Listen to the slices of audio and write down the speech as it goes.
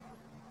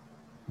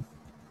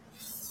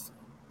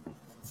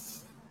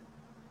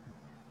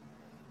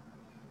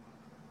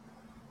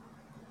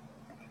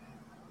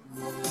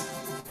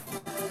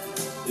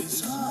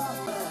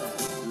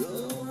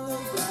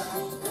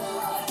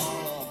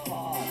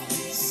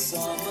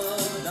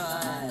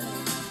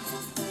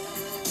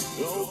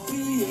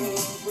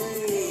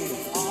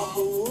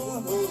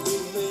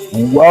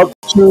Welcome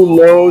to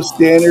Low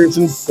Standards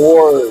and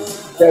Pours.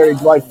 Saturday,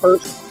 July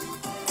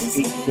 1st,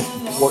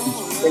 8:54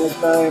 Eastern Standard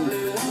Time.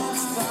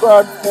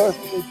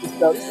 Broadcasting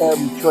just outside of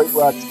Detroit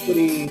Rock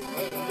City.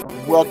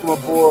 Welcome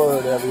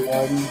aboard, everyone.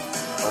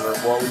 Or,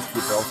 well, at least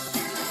you, Bill.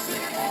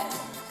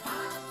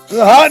 It's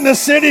hot in the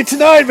city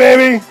tonight,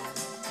 baby.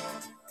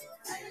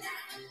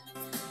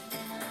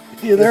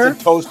 You there?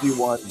 It's a toasty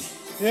one.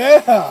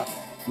 Yeah.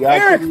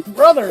 Eric,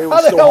 brother, how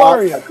the hell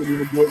are you? I couldn't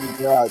even do it in the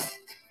garage.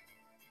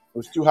 It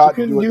was too hot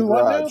to do it in the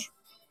garage.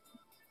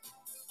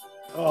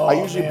 Oh, I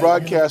usually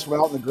broadcast when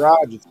out in the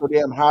garage. It's so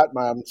damn hot,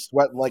 man. I'm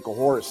sweating like a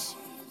horse.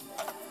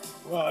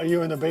 Well, are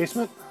you in the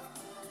basement?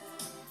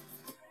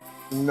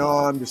 No,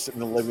 I'm just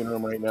sitting in the living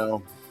room right now.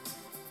 All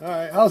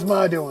right. How's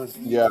Ma doing?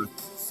 Yeah.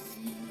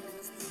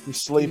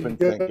 He's sleeping,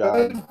 thank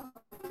God.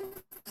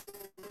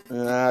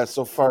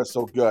 So far,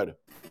 so good.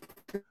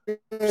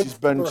 She's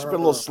been a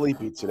little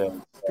sleepy today.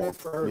 Good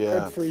for her.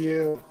 Yeah. Good for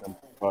you.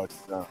 But,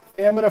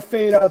 hey, I'm going to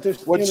fade out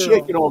this what's intro.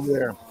 shaking over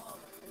there?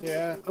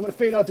 Yeah, I'm going to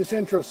fade out this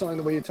intro song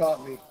the way you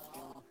taught me.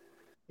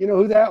 You know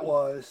who that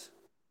was?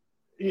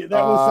 That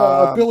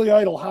was Billy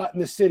Idol, Hot in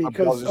the City,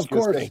 because, of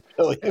course,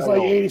 it's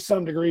like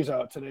 80-some degrees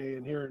out today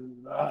and here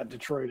in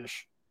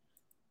Detroitish.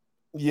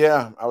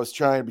 Yeah, I was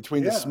trying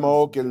between the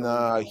smoke and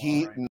the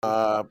heat and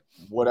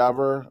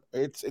whatever.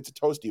 It's a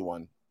toasty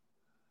one.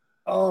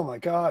 Oh, my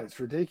God, it's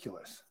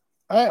ridiculous.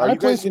 I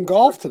played some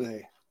golf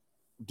today.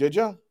 Did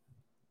you?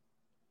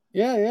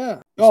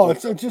 Yeah. Oh,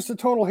 it's just a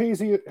total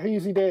hazy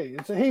day.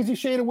 It's a hazy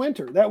shade of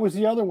winter. That was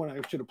the other one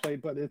I should have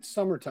played, but it's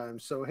summertime,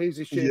 so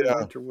hazy shade of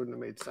winter wouldn't have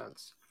made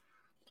sense.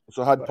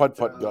 So how'd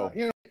putt-putt go?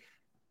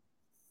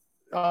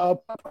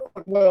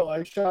 Well,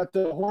 I shot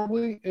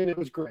horribly, and it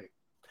was great.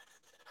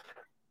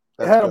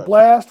 I had a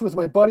blast with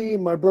my buddy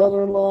and my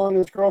brother-in-law and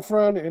his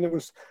girlfriend, and it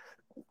was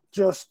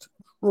just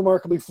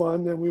remarkably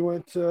fun. Then we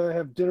went to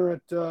have dinner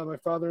at my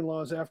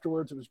father-in-law's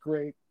afterwards. It was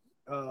great.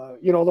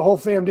 The whole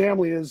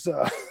family is,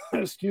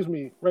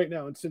 right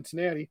now in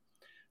Cincinnati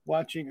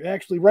watching.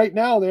 Actually, right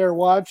now they're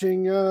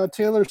watching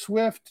Taylor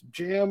Swift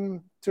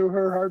jam to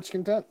her heart's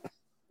content.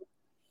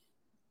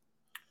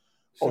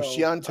 So,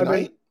 she on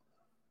tonight?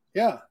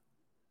 Yeah.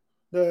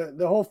 The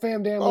whole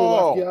family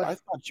left. Yeah. I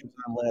thought she was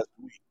on last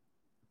week.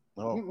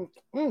 Oh.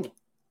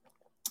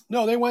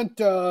 No, they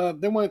went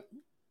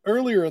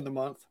earlier in the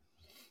month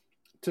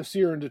to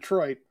see her in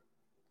Detroit.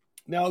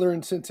 Now they're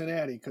in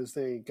Cincinnati because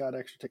they got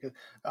extra tickets.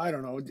 I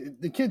don't know.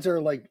 The kids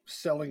are like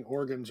selling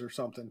organs or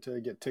something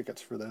to get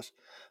tickets for this.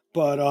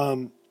 But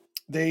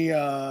they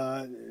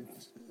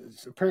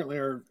apparently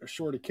are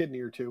short a kidney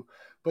or two.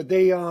 But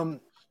they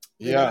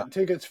got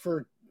tickets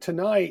for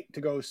tonight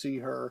to go see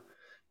her.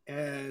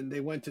 And they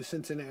went to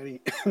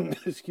Cincinnati,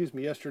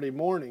 yesterday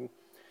morning.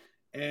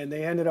 And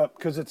they ended up,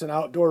 because it's an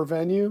outdoor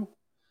venue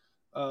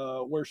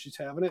where she's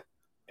having it.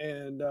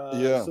 And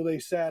so they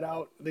sat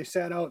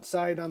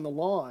outside on the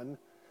lawn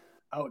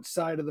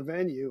outside of the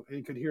venue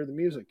and could hear the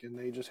music, and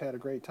they just had a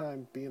great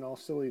time being all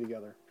silly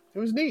together. It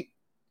was neat.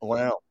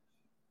 Wow.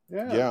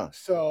 Yeah.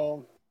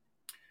 So,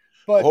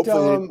 but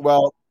hopefully,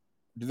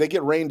 did they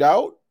get rained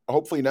out?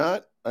 Hopefully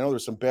not. I know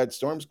there's some bad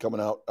storms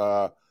coming out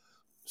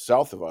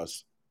south of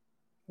us.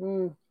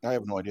 I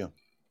have no idea.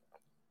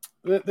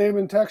 They've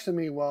been texting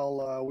me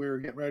while we were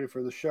getting ready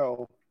for the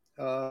show.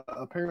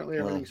 Apparently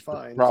everything's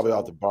fine. Probably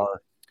out the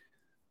bar.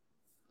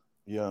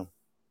 Yeah.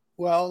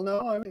 Well,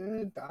 no, I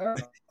mean, I don't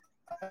know.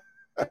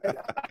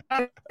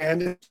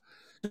 And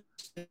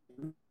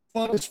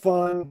it's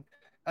fun.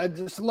 I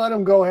just let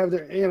them go have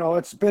their,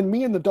 it's been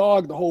me and the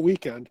dog the whole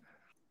weekend.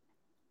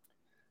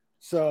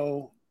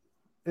 So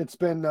it's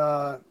been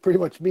pretty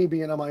much me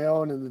being on my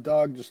own and the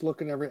dog just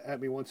looking at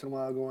me once in a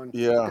while going, what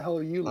the hell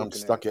are you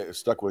looking at? I'm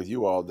stuck with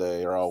you all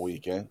day or all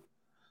weekend.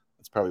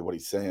 That's probably what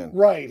he's saying.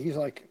 Right. He's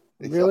like,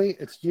 really?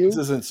 It's you? This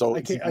isn't so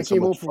much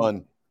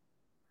fun.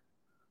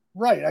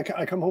 Right.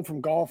 I come home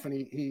from golf and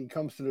he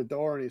comes to the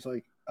door and he's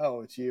like,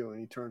 oh, it's you. And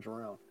he turns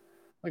around.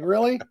 Like,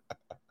 really?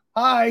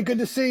 Hi, good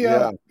to see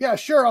you. Yeah,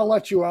 sure. I'll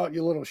let you out,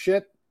 you little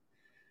shit.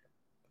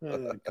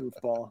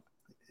 Goofball.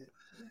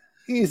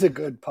 He's a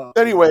good pup.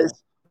 Anyways.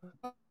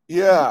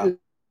 Yeah.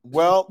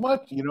 Well,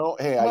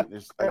 hey, I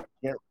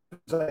can't.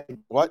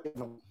 What?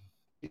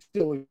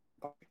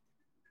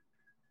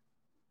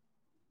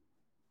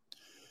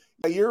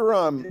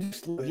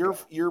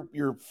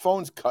 Your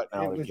phone's cutting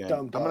out again.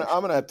 I'm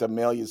gonna have to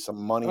mail you some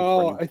money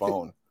for your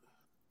phone.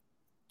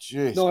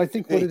 Jeez. No, I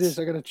think what it is,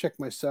 I gotta check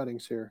my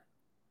settings here.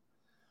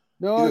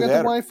 No, I got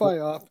the Wi-Fi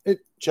off.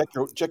 Check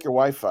your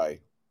Wi-Fi.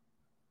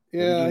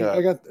 Yeah,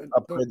 I got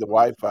upgrade the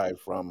Wi-Fi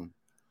from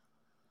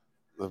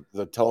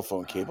the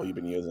telephone cable you've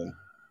been using.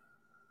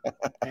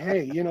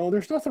 Hey,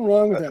 there's nothing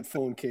wrong with that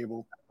phone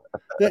cable.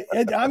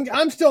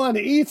 I'm still on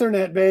the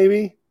Ethernet,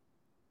 baby.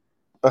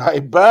 I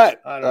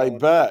bet. I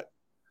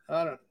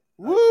don't.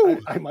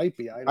 Woo! I might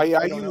be. I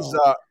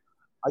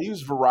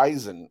use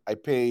Verizon. I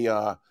pay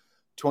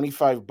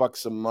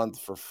 $25 a month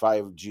for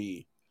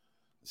 5G.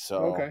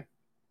 So okay.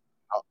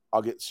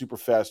 I'll get super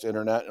fast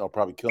internet. It'll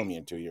probably kill me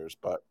in 2 years,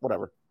 but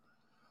whatever.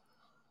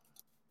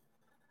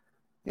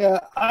 Yeah,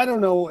 I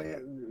don't know,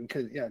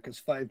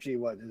 because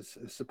 5G is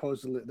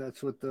supposedly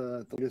that's what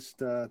the latest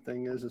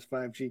thing is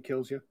 5G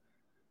kills you.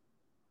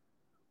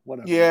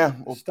 Whatever, Yeah,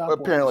 man. well,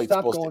 apparently it's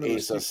Stop supposed going to to the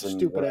ace us and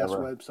stupid ass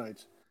whatever.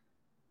 websites.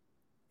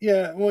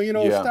 Yeah, well,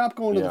 Yeah, stop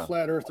going to the yeah.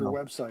 flat I earther know.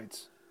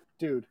 websites,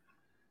 dude.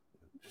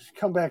 Just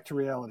come back to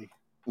reality.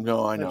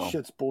 No, I That know.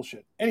 shit's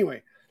bullshit.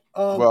 Anyway,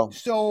 Well,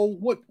 so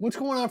what's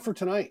going on for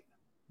tonight?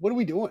 What are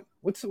we doing?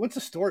 What's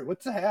the story?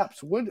 What's the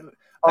haps? What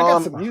I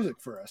got some um, music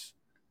for us.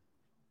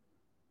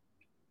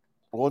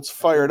 well, let's I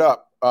fire it do.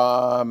 up.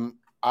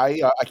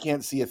 I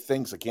can't see a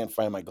thing, so I can't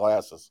find my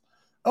glasses.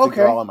 I think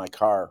they're Okay. all in my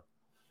car.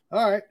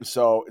 All right.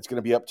 So it's going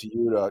to be up to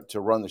you to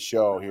run the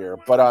show here.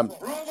 But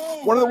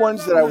one of the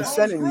ones that I was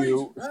sending you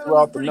Well, it was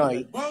throughout the pretty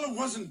night. good. Well, it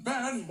wasn't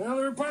bad. Well,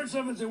 there were parts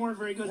of it that weren't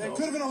very good. It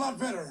could have been a lot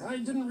better. I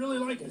didn't really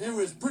like it. It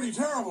was pretty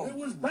terrible. It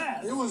was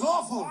bad. It was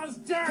awful. It was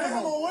terrible. Get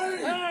him away!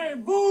 Hey,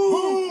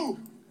 boo! Boo!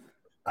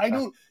 I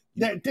don't. You,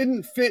 That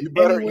didn't fit you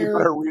better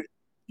anywhere.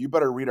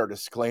 read our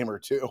disclaimer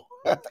too.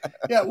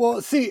 Yeah,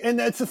 well, see, and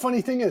that's the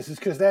funny thing is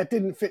because that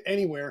didn't fit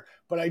anywhere.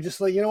 But I just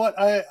like, you know what?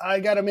 I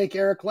got to make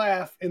Eric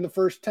laugh in the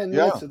first 10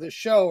 minutes Yeah. of this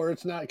show, or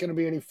it's not going to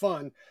be any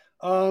fun.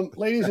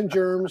 Ladies and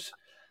germs,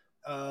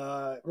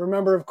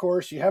 remember, of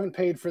course, you haven't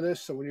paid for this,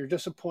 so when you're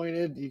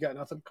disappointed, you got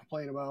nothing to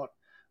complain about.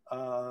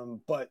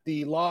 But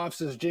the law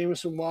offices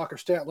Jameson, Walker,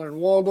 Statler, and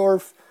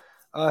Waldorf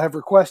have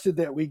requested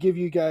that we give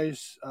you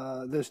guys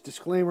this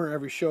disclaimer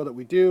every show that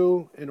we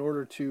do in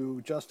order to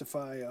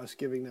justify us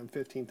giving them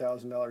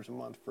 $15,000 a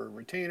month for a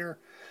retainer.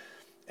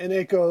 And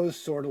it goes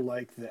sort of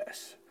like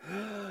this.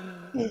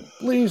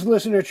 Please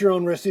listen at your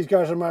own risk. These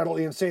guys are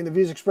mildly insane. The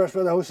views expressed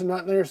by the host are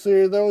not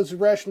necessarily those of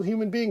rational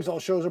human beings. All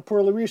shows are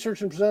poorly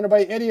researched and presented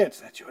by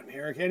idiots. That's you and me,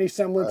 Eric. Any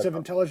semblance of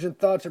intelligent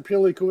thoughts are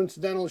purely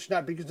coincidental and should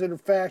not be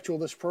considered factual.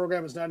 This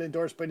program is not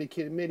endorsed by any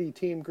committee,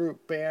 team,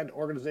 group, band,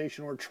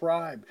 organization, or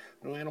tribe.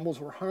 No animals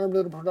were harmed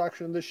in the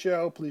production of this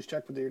show. Please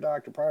check with your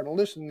doctor prior to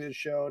listening to this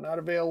show. Not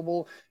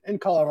available in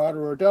Colorado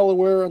or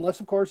Delaware,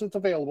 unless, of course, it's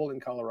available in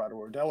Colorado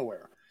or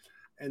Delaware.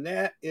 And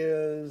that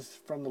is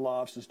from the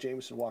law offices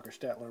Jameson, Walker,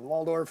 Statler, and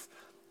Waldorf.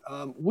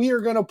 We are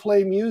going to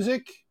play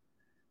music.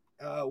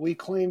 We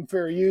claim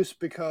fair use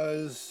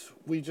because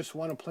we just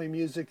want to play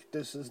music.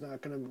 This is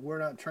not going to. We're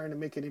not trying to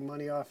make any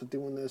money off of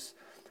doing this.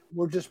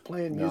 We're just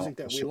playing music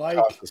that we like.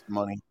 Cost us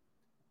money.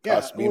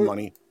 Cost me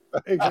money.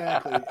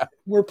 Exactly.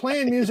 We're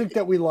playing music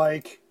that we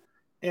like.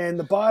 And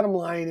the bottom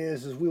line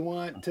is we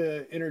want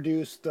to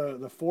introduce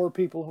the four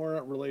people who are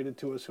not related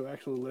to us who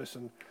actually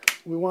listen.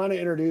 We want to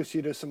introduce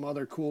you to some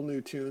other cool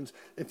new tunes.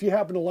 If you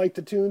happen to like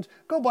the tunes,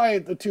 go buy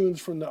the tunes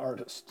from the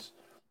artists.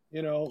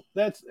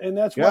 That's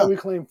why we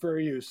claim fair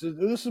use.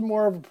 This is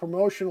more of a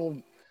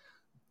promotional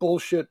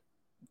bullshit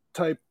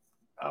type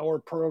hour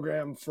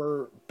program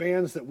for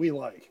bands that we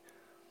like.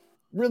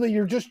 Really,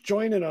 you're just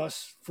joining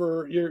us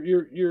for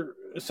you're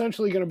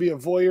essentially going to be a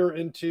voyeur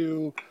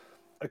into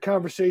a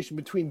conversation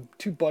between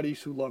two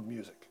buddies who love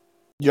music.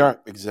 Yeah,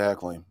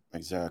 exactly.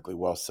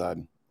 Well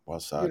said.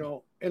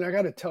 And I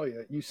got to tell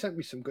you, you sent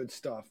me some good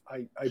stuff.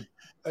 I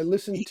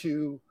listened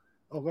to.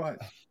 Oh, go ahead.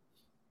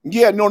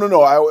 Yeah, no.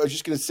 I was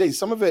just going to say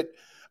some of it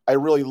I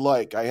really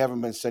like. I haven't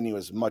been sending you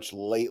as much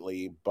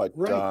lately, but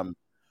right.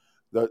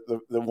 The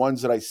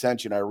ones that I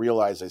sent you, and I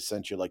realized I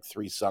sent you like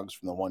 3 songs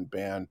from the one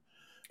band.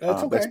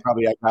 That's okay. That's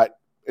probably I got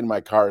in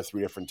my car 3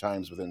 different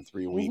times within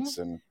 3 weeks,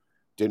 and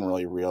didn't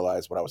really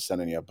realize what I was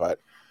sending you. But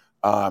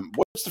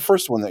what's the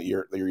first one that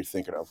you're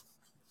thinking of?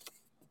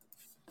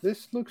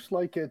 This looks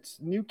like it's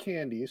New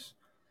Candies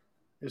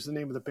is the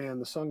name of the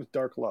band. The song is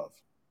Dark Love.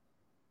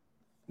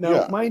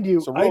 Now, mind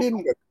you, I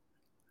didn't.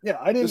 Yeah,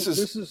 I didn't.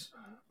 This is.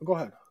 Go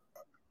ahead.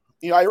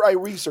 I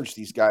researched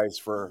these guys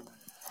for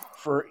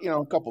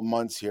a couple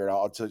months here.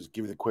 I'll just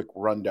give you the quick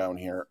rundown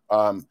here.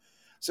 It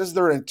says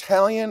they're an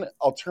Italian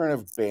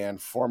alternative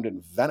band formed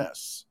in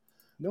Venice,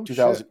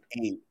 2008.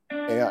 Shit.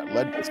 Yeah,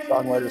 led by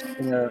songwriter,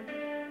 singer,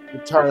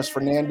 guitarist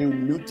Fernando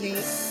Nutti,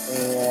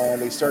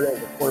 and they started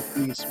as a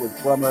 4-piece with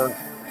drummer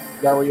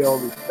Dario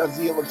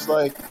Lucchesi, it looks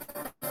like,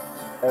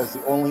 as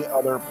the only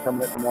other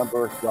permanent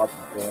member throughout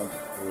the band's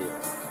career.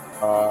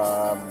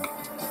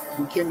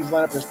 New Candy's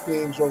lineup has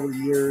changed over the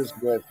years,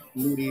 with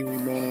Moody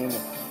remaining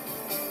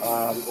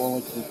the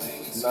only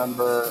consistent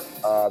member.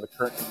 The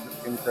current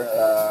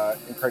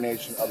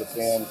incarnation of the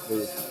band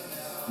includes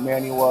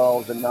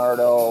Manuel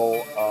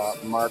Zanardo,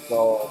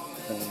 Marco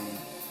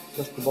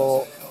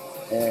Cristobal,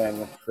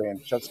 and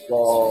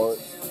Francesco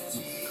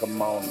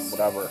Camon,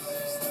 whatever.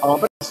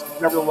 But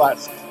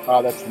nevertheless,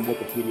 that's from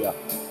Wikipedia.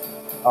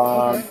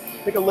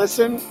 Take a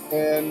listen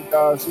and see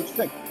what you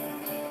think.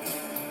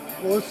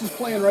 Well, this is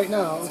playing right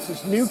now. This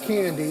is New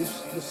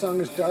Candies. The song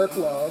is Dark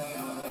Love.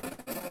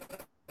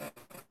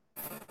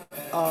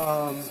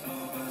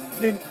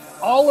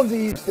 All of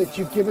these that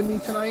you've given me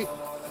tonight,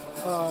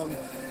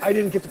 I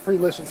didn't get to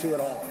pre-listen to at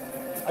all.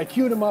 I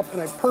queued them up,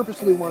 and I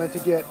purposely wanted to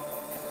get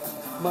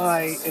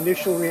my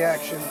initial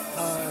reaction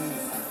on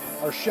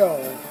our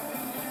show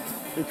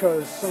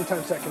because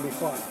sometimes that can be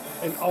fun.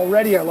 And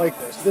already I like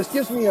this. This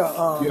gives me a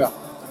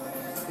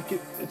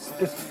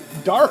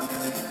it's dark.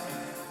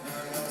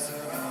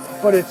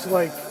 but it's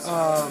like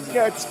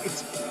yeah, it's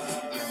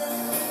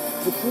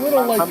a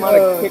little like I'm on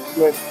a kick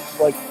with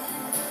like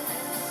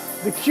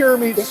the Cure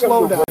meets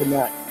Slow Dive.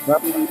 Remember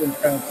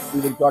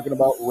we've been talking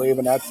about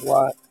Ravenettes a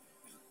lot.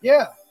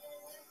 Yeah.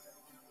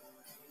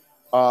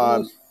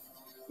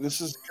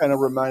 This is kind of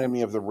reminding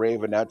me of the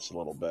Ravenettes a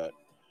little bit.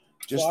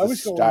 Just so the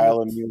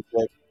style of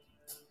music.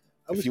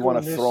 If you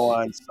want to throw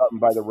on something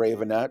by the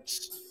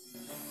Ravenettes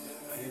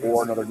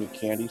or another New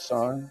Candy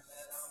song.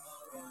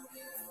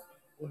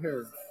 Well,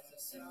 here.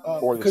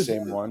 Or the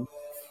same one.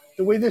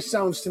 The way this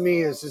sounds to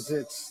me is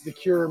it's the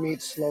Cure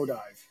meets Slow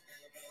Dive.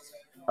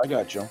 I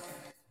got you.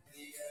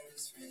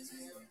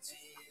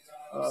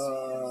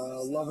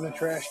 Love in a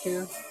Trash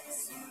Can.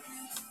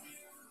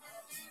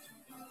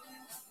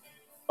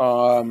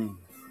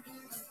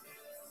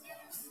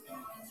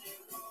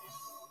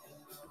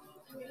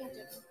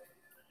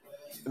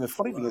 And the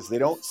funny thing is, they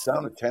don't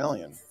sound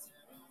Italian.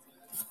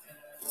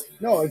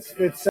 No,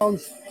 it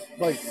sounds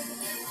like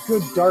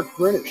good dark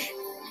British.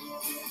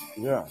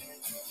 Yeah.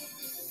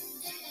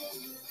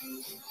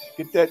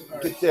 Get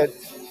that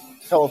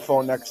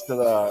telephone next to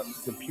the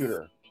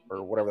computer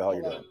or whatever the hell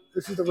you're doing.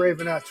 This is the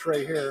Ravenettes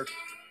right here.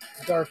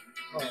 The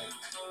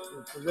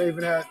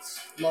Ravenettes,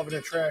 Love in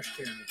a Trash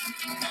Can.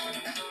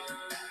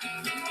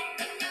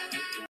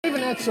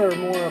 Ravenettes are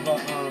more of a,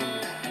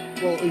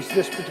 well, at least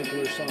this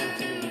particular song to me.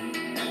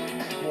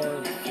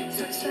 More,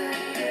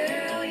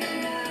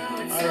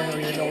 I don't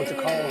even know what to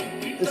call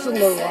them. This is a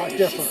lot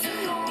different.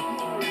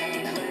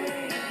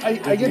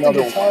 I get the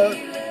guitar.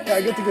 Yeah,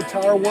 I get the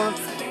guitar work.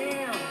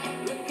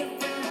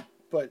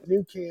 But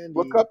New Candy.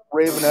 Look up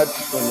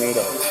Ravenettes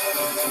Tornado.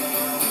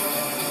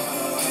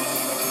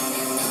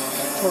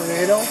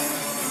 Tornado?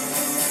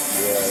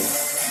 Yeah.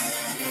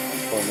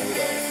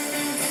 Tornado.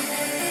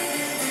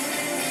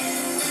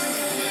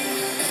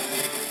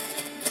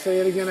 Say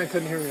it again, I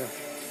couldn't hear you.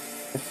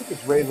 I think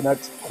it's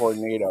Ravenettes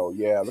Tornado.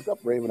 Yeah, look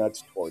up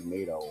Ravenettes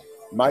Tornado.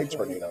 My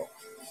Tornado.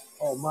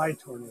 Oh, My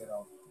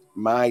Tornado.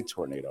 My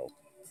Tornado.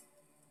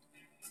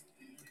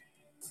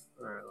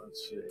 All right, let's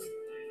see.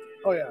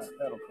 Oh, yeah,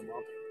 that'll come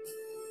up.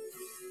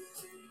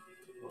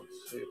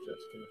 Let's see if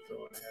that's going to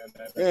throw an ad.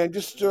 And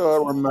just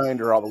a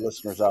reminder, all the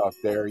listeners out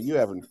there, you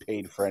haven't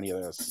paid for any of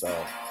this, so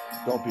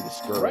don't be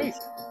discouraged. Right.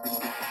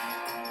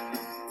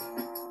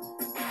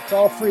 It's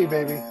all free,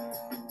 baby.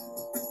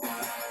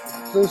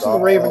 So this is the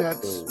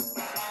Ravenettes,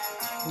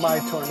 My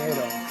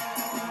Tornado.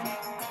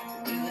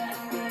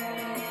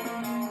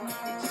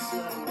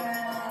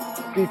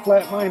 B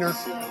flat minor.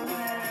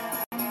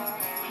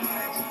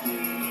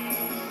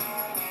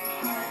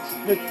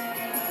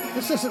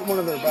 This isn't one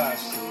of their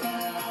best.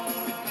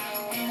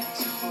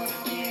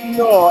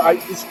 No,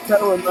 this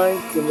kind of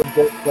reminds me a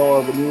bit though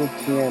of the New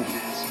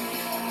Candies.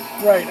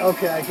 Right.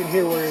 Okay, I can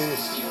hear where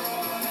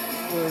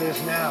it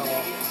is now.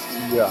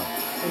 Yeah.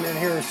 And then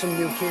here's some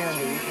New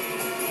Candy.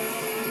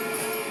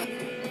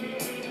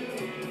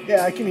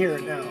 Yeah, I can hear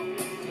it now.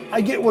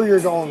 I get where you're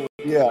going with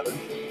it. Yeah.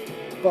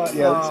 But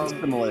yeah, it's a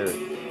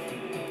similarity.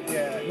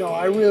 Yeah, no,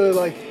 I really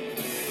like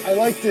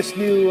this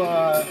new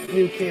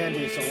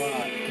Candies a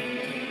lot.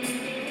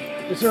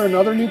 Is there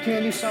another New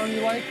Candy song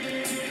you like?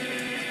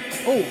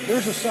 Oh,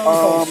 there's a song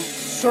called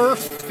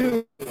Surf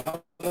 2.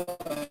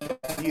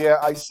 Yeah,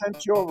 I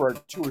sent you over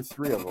 2 or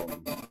 3 of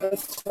them.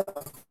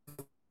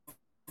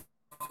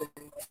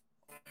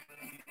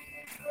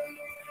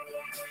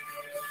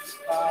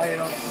 I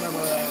don't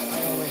remember that.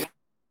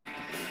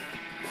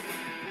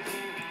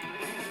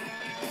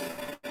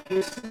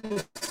 This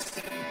is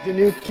the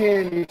New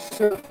Candy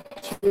Surf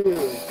 2.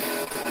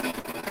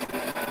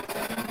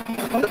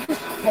 This is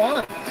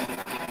fun.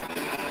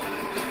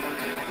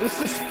 This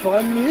is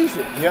fun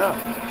music. Yeah.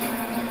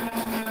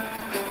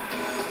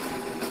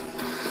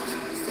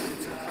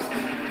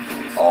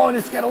 Oh, and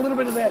it's got a little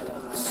bit of that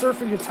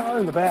surfing guitar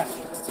in the back.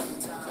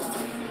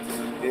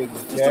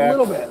 Exactly. Just a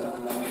little bit.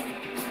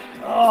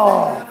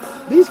 Oh,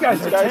 these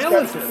guys are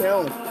talented.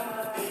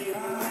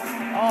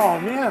 Oh,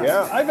 man.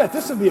 Yeah. I bet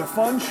this would be a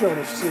fun show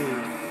to see.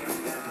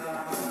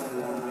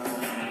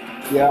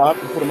 Yeah, I'll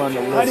have to put them on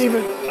the list.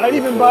 I'd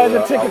even buy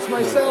the tickets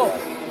myself.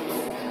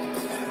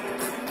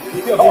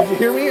 Did you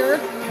hear me,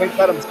 Eric? Thank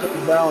God I'm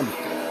sitting down.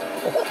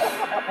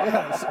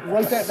 Yeah,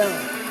 write that down.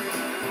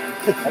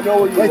 I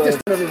know where you Write live.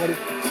 this down, everybody.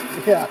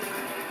 Yeah.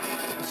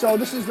 So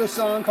this is the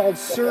song called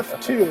Surf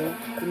 2,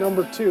 the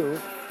number 2.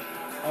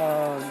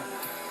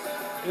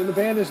 And the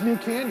band is New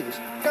Candies.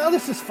 God,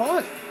 this is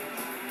fun.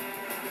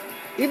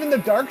 Even the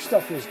dark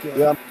stuff was good.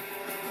 Yeah.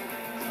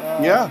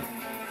 Yeah.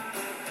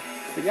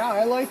 But yeah,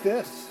 I like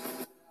this.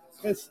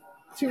 It's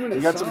 2 minutes.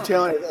 You got some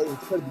talent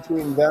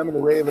between them and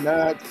the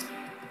Ravenettes.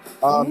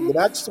 The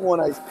next one,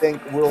 I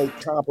think, really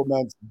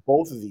complements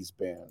both of these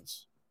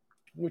bands.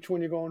 Which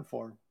one are you going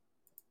for?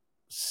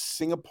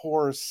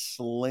 Singapore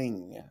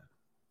Sling.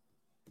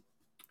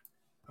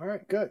 All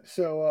right, good.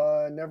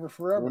 So, Never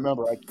Forever.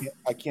 Remember,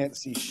 I can't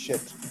see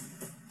shit.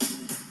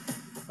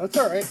 That's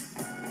all right.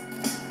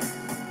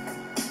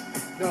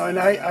 No, and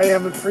I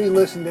haven't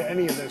pre-listened to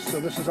any of this,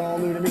 so this is all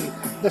new to me.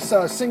 This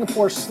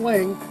Singapore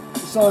Sling, the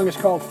song is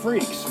called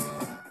Freaks.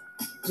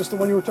 This this the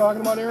one you were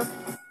talking about, Eric?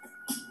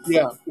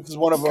 Yeah, this is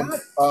one of them.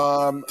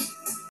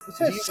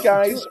 These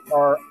guys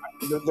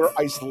they're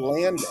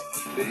Icelandic.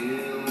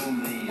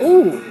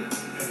 Ooh.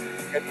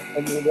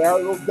 And they are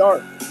a little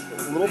dark,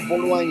 a little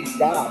borderline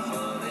goth.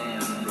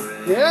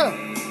 Yeah,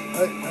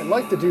 I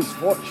like the dude's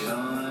voice.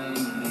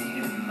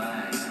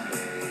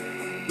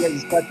 Yeah,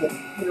 he's got the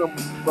Peter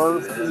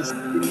Murphy,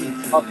 skinny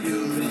puppy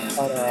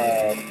kind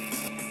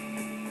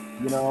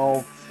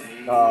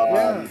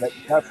of, that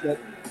definite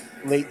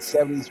late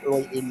 70s,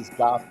 early 80s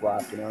goth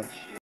rock,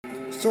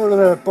 Sort of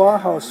that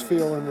Bauhaus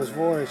feel in his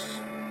voice.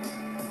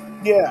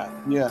 Yeah,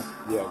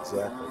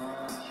 exactly.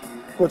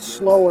 But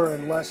slower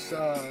and less,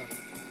 a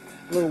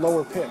little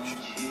lower pitched.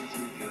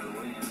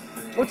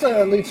 What's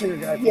that lead singer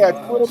guy? Yeah, it's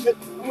a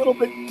little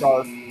bit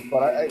dark,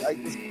 but I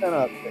just kind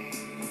of,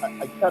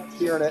 I kept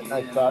hearing it and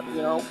I thought,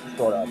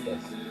 throw it out there.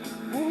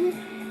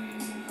 Mm-hmm.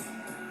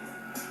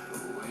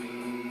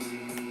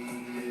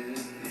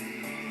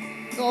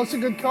 Oh, it's a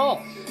good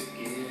call.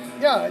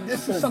 Yeah,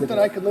 this is something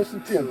I could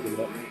listen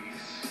to.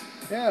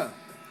 Yeah.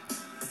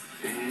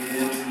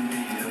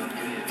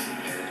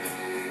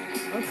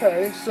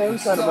 Okay, so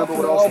this is off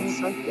an album.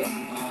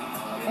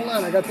 Hold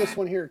on, I got this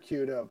one here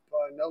queued up.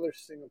 Another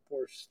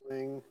Singapore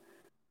Sling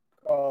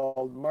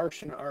called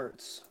Martian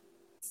Arts.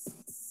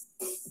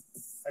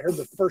 I heard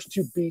the first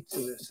 2 beats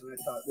of this, and I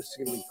thought this is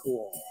going to be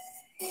cool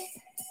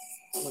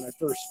when I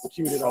first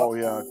queued it up. Oh,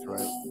 yeah, that's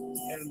right.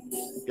 And,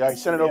 I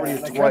sent it over to you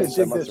twice.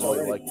 I must have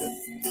really liked it.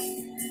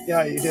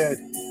 Yeah, you did.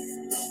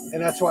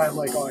 And that's why I'm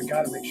like, I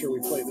got to make sure we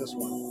play this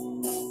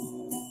one.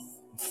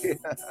 Yeah.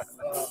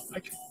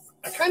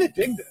 I kind of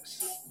dig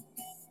this.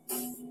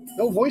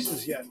 No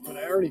voices yet, but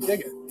I already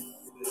dig it.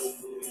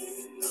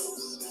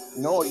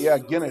 No, yeah,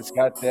 again, it's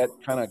got that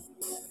kind of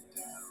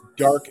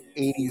dark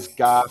 80s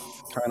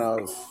goth kind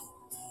of,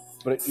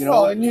 but and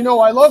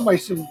I love my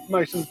some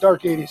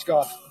dark 80s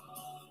goth.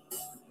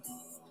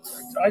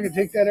 I can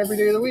take that every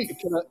day of the week. It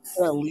kind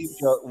of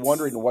leaves you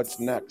wondering what's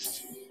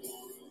next.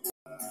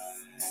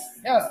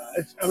 Yeah,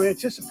 I'm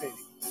anticipating.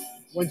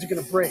 When's it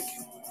going to break?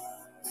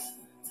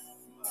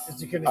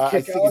 Is it going to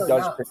kick out? I think it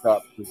does pick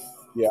up.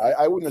 Yeah,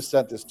 I wouldn't have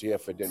sent this to you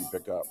if it didn't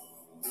pick up.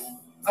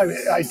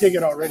 I dig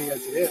it already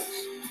as it is.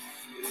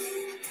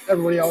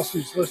 Everybody else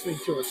who's listening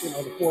to us,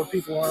 the 4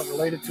 people who aren't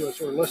related to us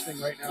who are listening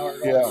right now are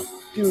going,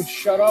 dude,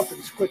 shut up and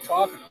just quit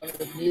talking about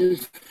the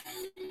music.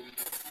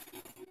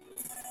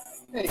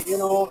 Hey,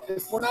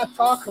 if we're not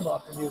talking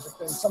about the music,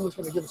 then someone's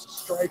going to give us a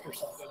strike or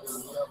something or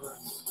whatever.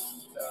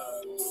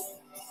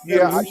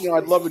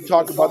 I'd love to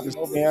talk about this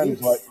band,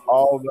 but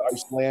all the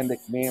Icelandic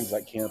names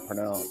I can't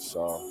pronounce,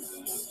 so.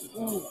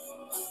 Ooh.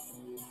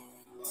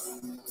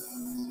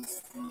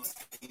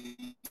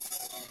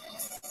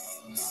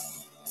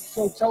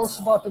 So tell us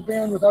about the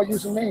band without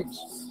using names.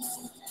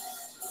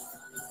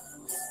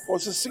 Well,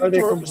 it's a Singapore. Are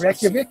they from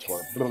Reykjavik?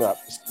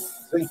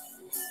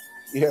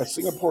 Yeah,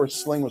 Singapore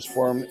Sling was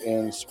formed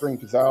in spring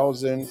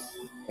 2000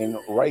 in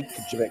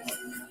Reykjavik,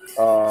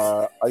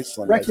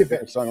 Iceland.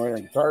 Reykjavik. Songwriter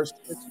and guitarist.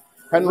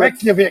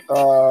 Reykjavik.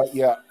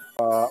 Yeah.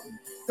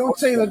 Don't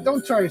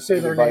try to say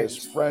their by names.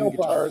 His friend,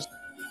 guitarist.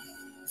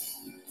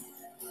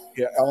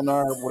 Yeah,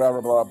 Elnar,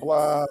 whatever, blah,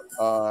 blah.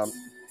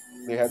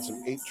 They had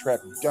some 8-track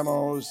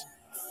demos.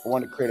 I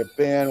wanted to create a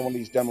band. One of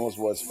these demos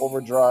was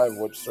Overdrive,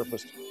 which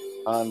surfaced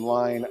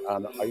online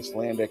on the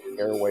Icelandic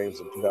airwaves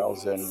of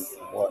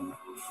 2001.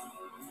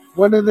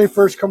 When did they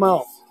first come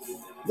out?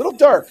 Little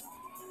dark.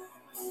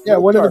 Yeah,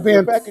 when did the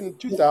band? Back in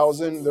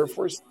 2000, their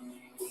first.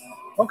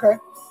 Okay.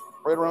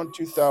 Right around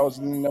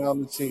 2000.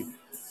 Let's see.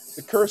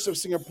 The Curse of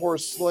Singapore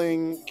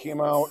Sling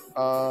came out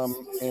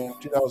in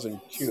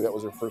 2002. That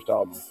was their first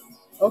album.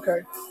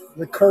 Okay.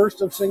 The Curse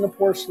of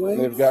Singapore Sling?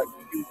 They've got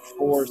 2,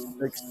 4,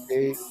 6,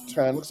 8,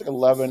 10. Looks like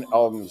 11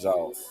 albums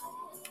out.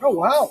 Oh,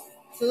 wow.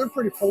 So they're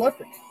pretty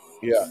prolific.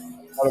 Yeah.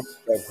 Not of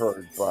what I've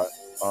heard, but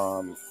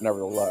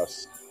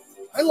nevertheless.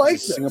 I like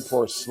this.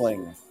 Singapore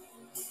Sling.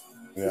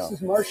 Yeah. This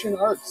is Martian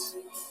Arts.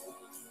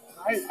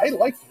 I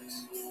like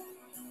this.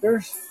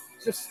 There's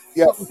just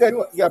something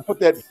to it. You got to put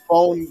that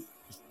phone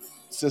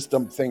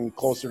system thing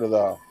closer to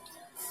the.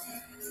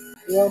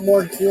 You want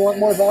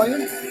more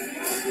volume?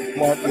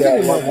 More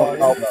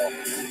cowbell.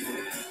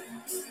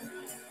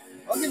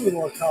 I'll give you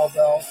more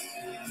cowbell.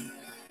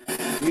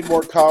 Need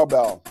more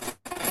cowbell.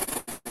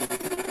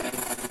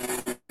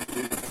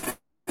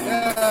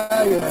 Yeah.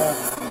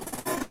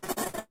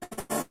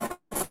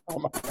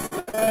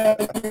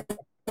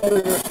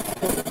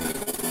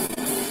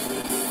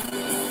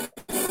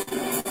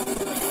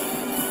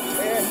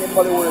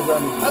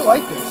 I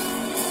like this.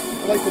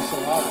 I like this a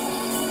lot.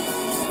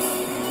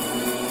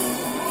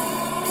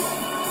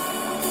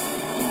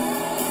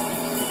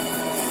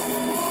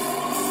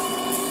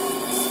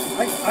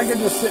 I could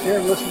just sit here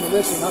and listen to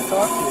this and not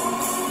talk to you.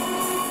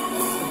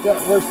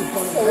 Where's the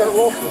point of that?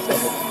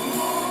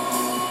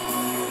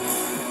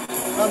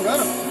 I'm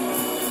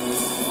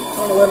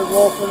going to let it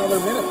roll for another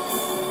minute.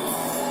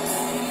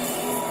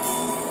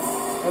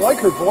 I like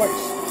her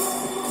voice.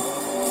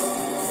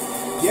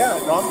 Yeah,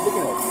 no, I'm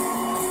digging it.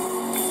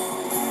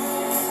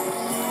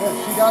 Yeah,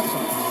 she got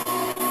some.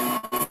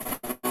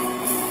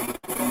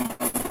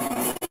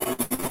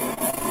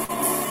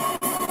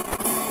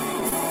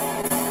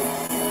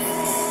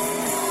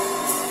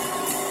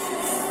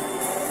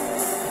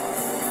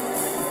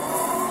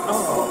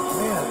 Oh,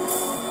 man.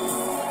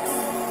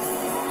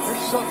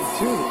 There's something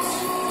to this.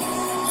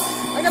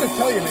 I gotta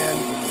tell you, man,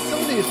 some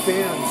of these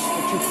bands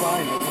that you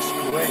find are just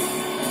great.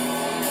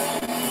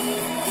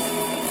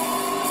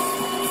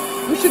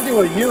 We should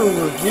do a year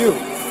review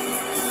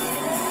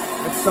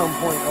at some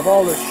point of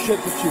all the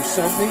shit that you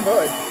sent me.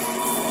 Good.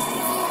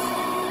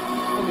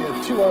 It'll be a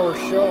 2-hour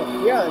show.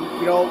 Yeah, and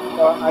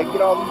I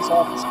get all these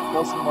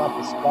most of them off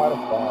of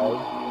Spotify.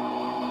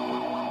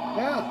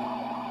 Yeah.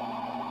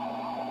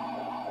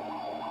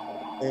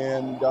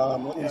 And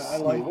let me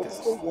see. What's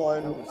the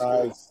one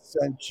I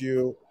sent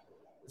you?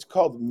 It's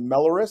called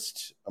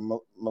Melorist.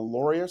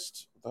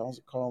 Melorist. What the hell is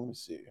it called? Let me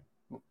see.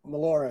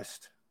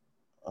 Melorist.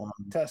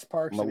 Tess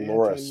Parks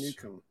Melorist. Anton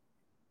Newcombe.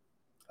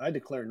 I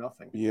declare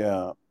nothing.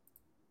 Yeah.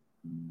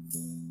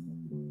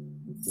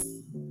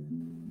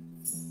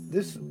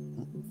 This,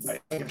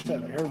 like I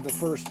said, I heard the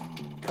first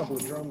couple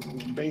of drums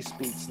and bass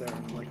beats there,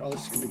 and I'm like, oh,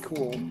 this is gonna be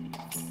cool.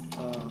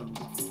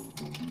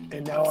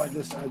 And now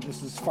this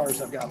is as far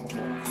as I've gotten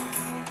before.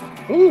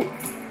 Ooh.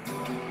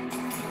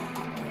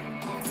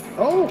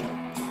 Oh.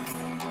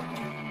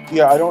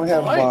 Yeah, I don't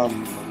have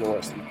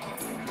Melorist.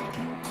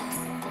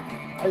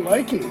 I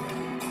like it.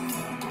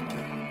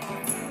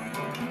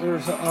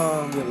 There's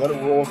let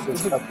it roll for a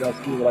second. I'll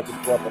see what I can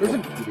pull up. There's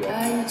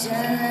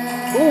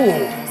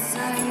Ooh.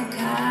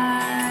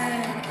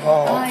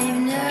 Oh. Are you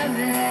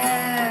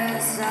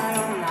nervous? I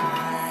don't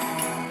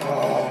mind.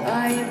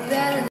 Are you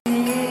better than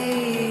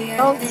me? I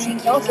think you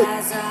sounds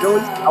like Billie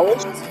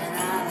Eilish,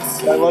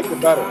 but I like it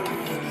better.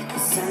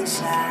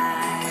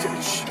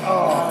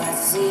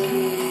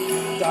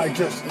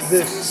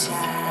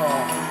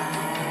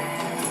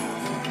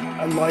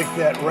 I like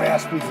that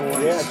raspy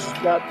voice. Yeah, she's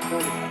got kind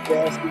of a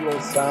raspy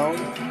little sound.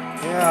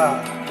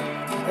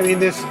 Yeah. I mean,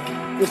 this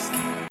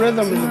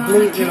rhythm in the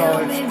blues,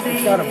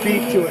 it's got a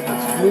beat to it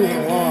that's moving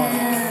along.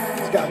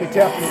 It's got me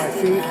tapping my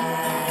feet.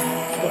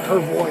 But her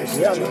voice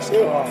is just,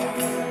 yeah.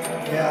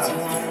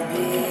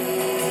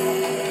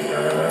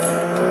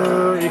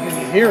 You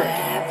can hear it.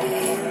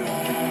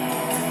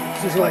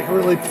 She's like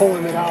really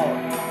pulling it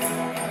out.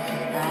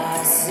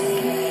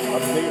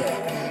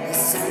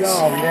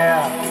 Oh,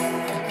 yeah.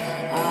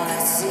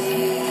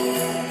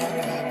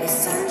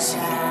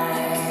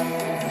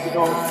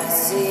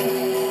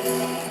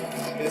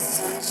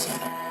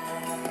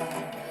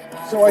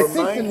 So I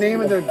think the name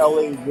of the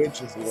LA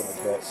Witches a little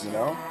bit,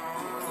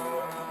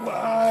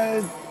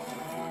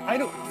 I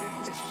don't.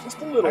 Just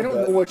a little bit. I don't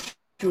know what she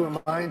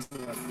reminds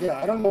me of. Yeah,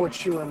 I don't know what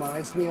she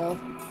reminds me of.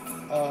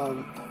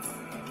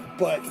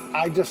 But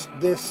I just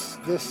this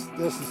is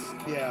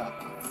yeah.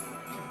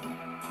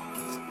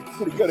 It's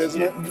pretty good,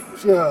 isn't it?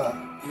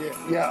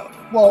 Yeah.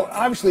 Well,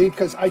 obviously,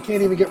 because I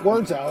can't even get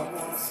words out.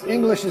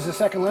 English is a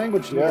second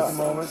language to me at the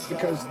moment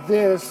because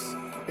this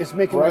is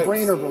making my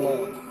brain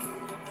overload.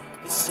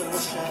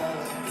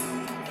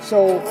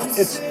 So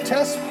it's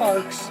Tess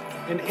Parks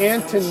and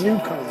Anton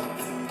Newcombe.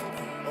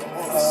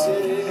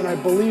 And I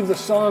believe the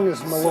song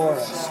is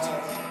Melorist.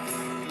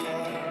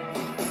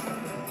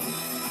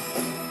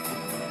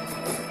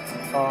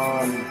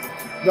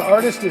 The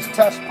artist is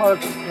Tess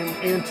Parks and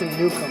Anton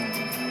Newcombe.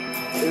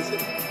 Is it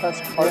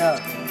Tess Parks? Yeah.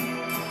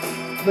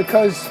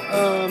 Because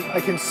I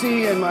can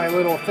see in my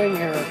little thing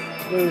here,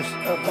 there's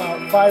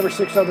about 5 or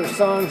 6 other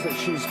songs that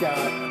she's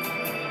got,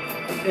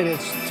 and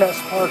it's Tess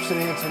Parks and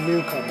Anton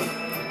Newcombe.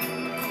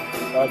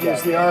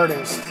 Is the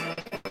artist.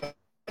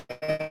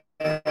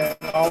 And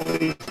all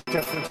these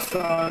different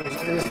songs,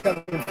 and it's got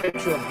a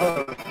picture of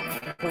her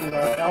from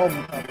the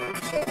album cover.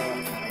 So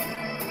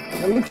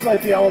it looks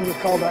like the album is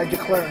called I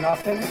Declare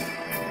Nothing.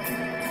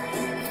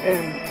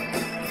 And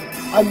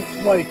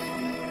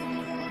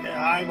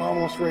I'm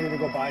almost ready to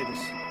go buy this.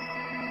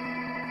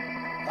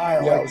 I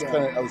was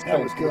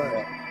good.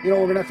 You know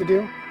what we're gonna have to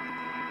do?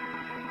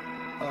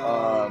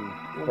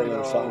 Play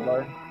another song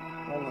card.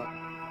 Hold on.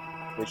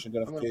 Station I'm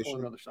gonna identification.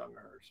 pull another song of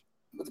hers.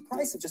 With the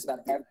price of just about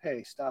everything.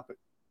 Hey, stop it.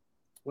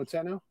 What's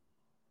that now?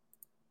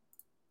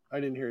 I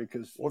didn't hear you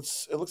because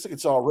It looks like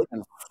it's all written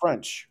in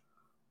French.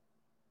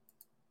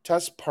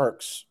 Tess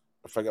Parks,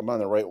 if I'm on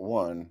the right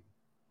one.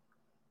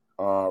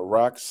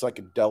 Rock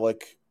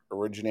psychedelic,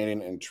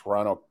 originating in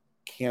Toronto,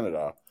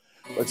 Canada.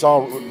 But it's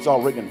all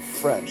written in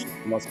French.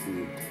 It must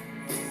be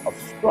of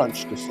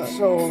French descent.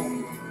 So,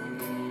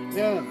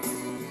 yeah,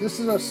 this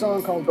is a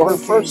song called. So her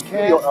first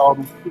studio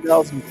album,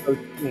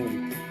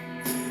 2013,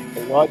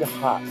 Blood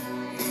Hot.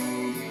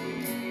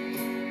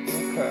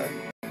 Okay.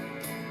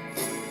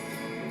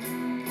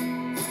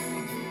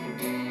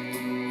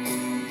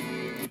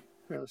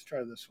 Here, let's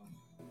try this one.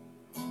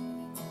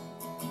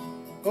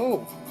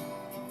 Oh,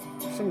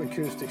 some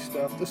acoustic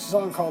stuff. This is a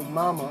song called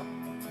Mama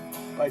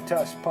by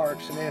Tess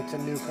Parks and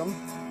Anton Newcombe.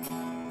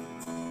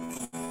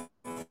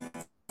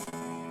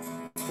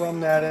 From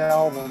that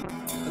album.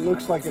 It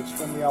looks like it's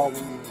from the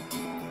album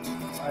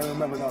I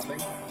Remember Nothing.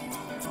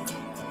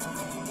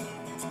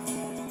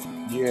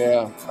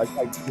 Yeah, I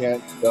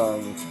can't.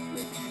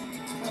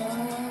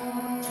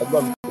 I'd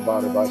love to talk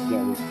about it, but I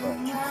can't read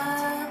French.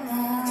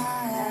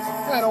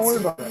 Yeah, don't worry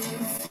about it.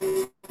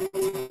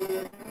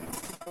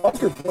 like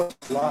her voice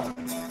a lot.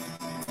 I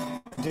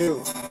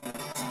do.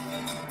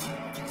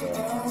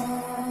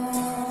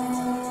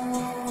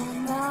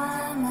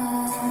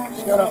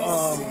 She's got a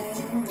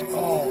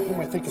who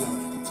am I thinking of?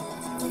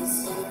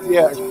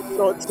 Yeah,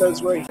 so it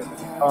says right here.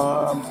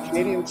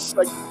 Canadian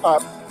psych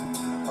pop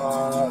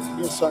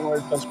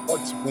singer-songwriter Tess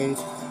Parks made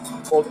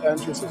bold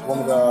entrance as one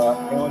of the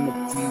Alan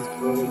McGee's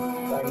early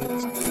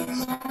Chinese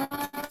hits.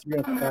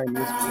 309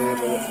 music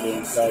label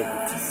in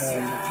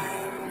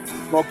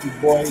 2010. Smoky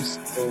voice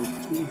and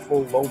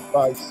tuneful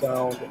lo-fi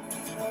sound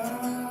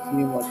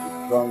seem like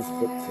a strong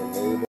fit for the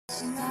label.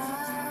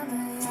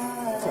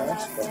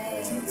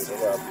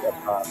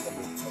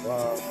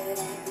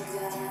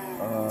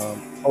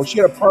 She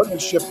had a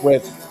partnership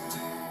with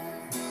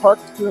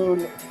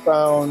Parktoon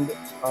found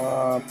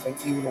an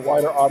even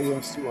wider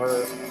audience to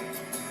her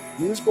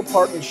musical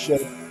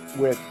partnership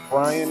with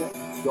Brian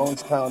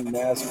Jonestown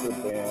Massacre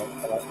Band,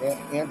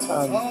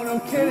 Anton Oh, no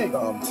kidding.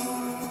 Newcombe.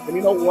 And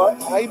you know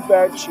what? I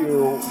bet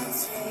you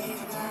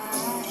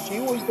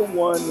she was the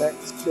one that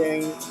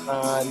sang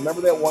on,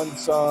 remember that one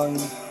song?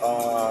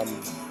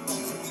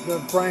 The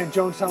Brian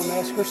Jonestown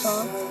Massacre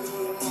song?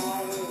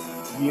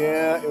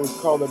 Yeah, it was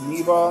called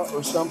Amoeba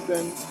or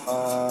something.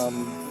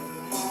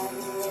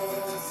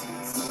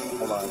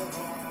 Hold on.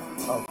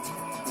 Oh,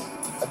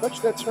 I bet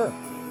you that's her.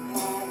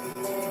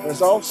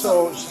 There's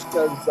also, she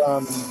says,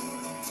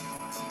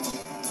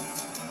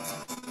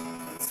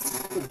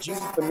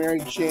 Jesus the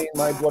Mary Chain,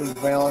 My Bloody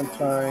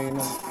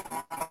Valentine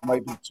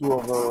might be two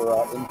of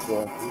her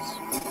influences.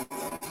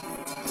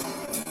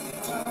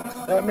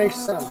 That makes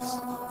sense.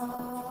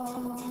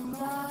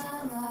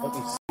 Let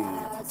me see.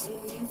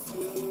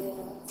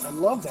 I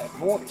love that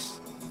voice.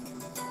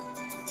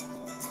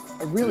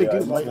 I really do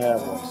like that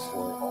voice.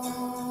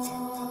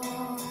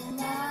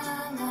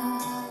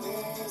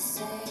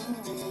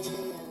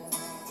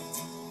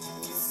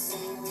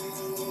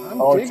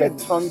 It's that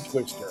tongue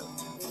twister.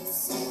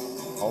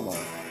 Hold on.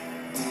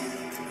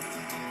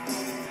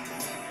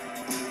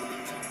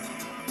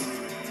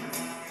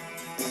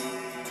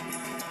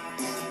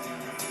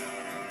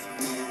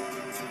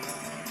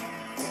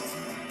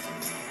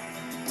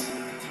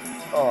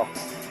 Oh,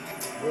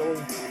 really?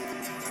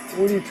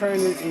 What are you trying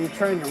to? Are you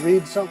trying to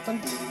read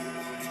something?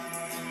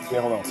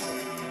 Yeah, hold on.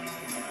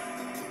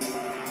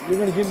 You're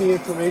going to give me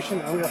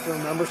information. I'm going to have to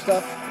remember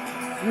stuff.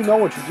 You know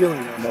what you're dealing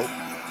with. Nope.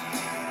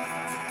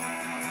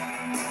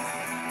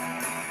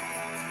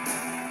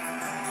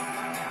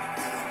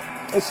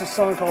 It's a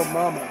song called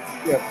Mama.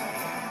 Yeah.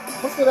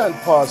 Put that on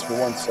pause for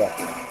 1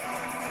 second.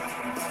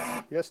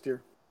 Yes,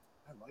 dear.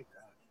 I like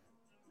that.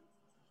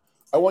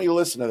 I want you to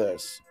listen to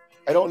this.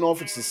 I don't know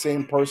if it's the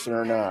same person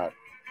or not.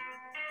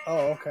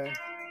 Oh, okay.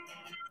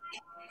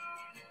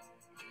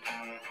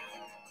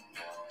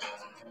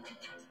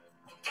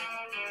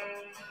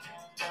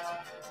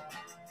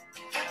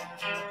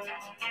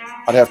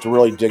 I'd have to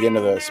really dig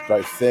into this, but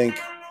I think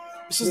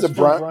this is the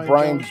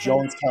Brian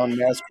Jonestown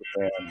Massacre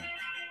Band.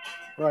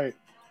 Right.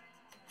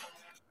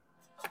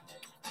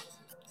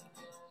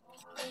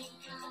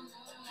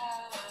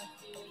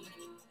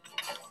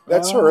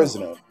 That's her,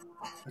 isn't it?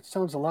 That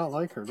sounds a lot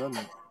like her, doesn't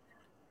it?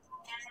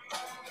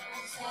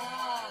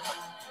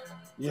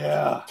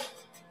 Yeah.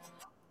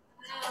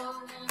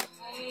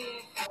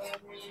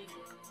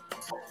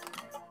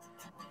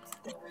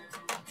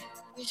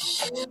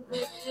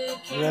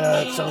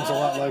 Yeah, it sounds a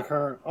lot like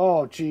her.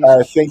 Oh, Jesus.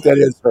 I think that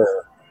is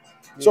her.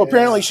 Yeah. So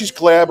apparently she's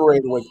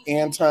collaborated with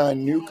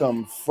Anton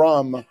Newcombe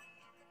from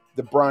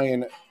the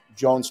Brian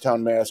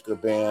Jonestown Massacre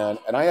Band,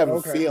 and I have a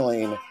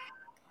feeling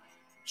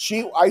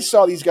I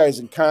saw these guys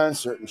in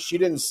concert, and she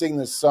didn't sing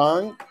this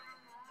song,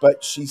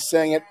 but she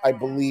sang it, I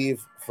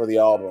believe, for the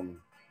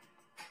album.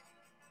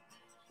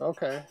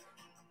 Okay.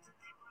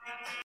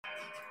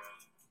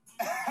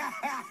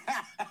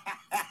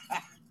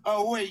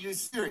 Oh, wait, you're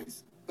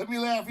serious? Let me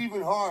laugh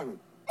even harder.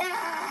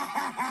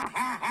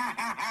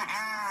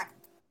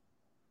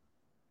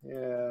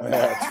 Yeah.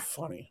 That's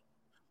funny.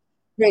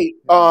 Hey,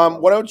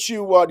 why don't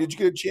you, did you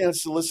get a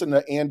chance to listen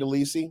to Ann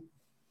DeLisi?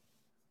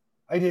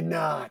 I did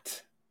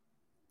not.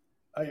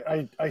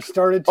 I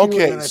started to, and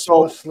then I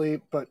fell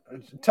asleep, but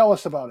tell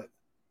us about it.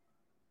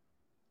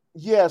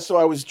 Yeah, so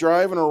I was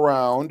driving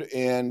around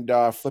and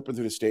flipping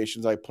through the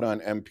stations. I put on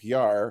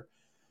NPR,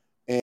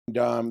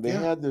 and they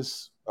had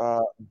this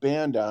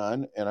band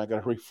on, and I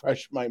got to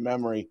refresh my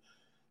memory.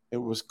 It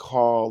was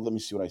called, let me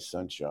see what I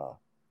sent y'all.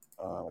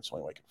 That's the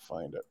only way I can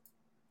find it.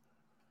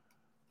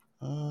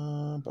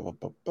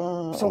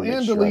 So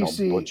Ann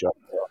DeLisi,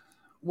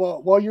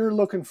 well, while you're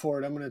looking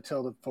for it, I'm going to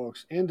tell the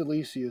folks, Ann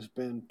DeLisi has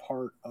been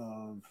part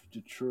of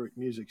Detroit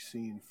music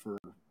scene for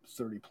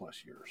 30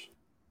 plus years.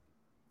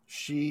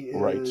 She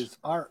is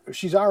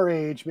she's our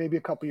age, maybe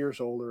a couple years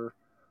older,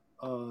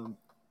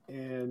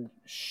 and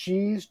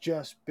she's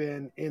just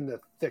been in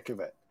the thick of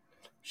it.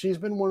 She's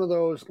been one of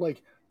those,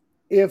 like,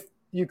 if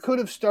you could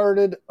have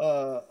started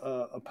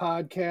a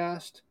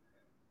podcast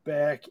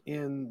back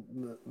in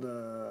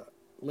the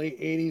late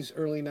 80s,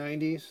 early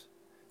 90s,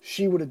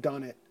 she would have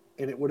done it,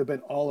 and it would have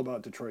been all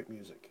about Detroit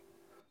music.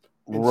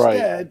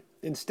 Instead,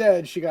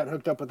 instead, she got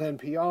hooked up with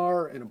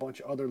NPR and a bunch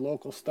of other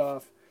local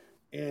stuff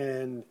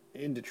in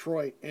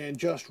Detroit, and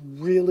just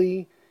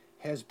really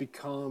has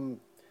become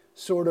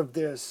sort of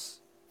this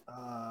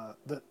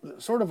the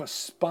sort of a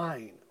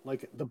spine,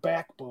 like the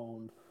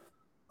backbone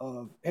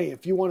of, hey,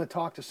 if you want to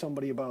talk to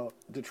somebody about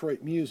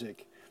Detroit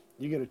music,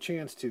 you get a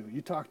chance to.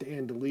 You talk to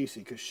Ann DeLisi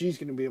because she's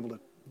going to be able to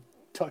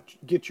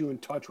get you in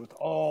touch with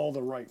all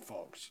the right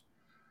folks.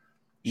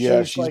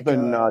 Yeah, she's like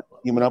been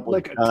teaming up with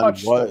like a Don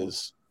touchstone.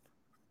 Was.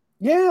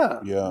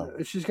 Yeah.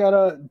 She's got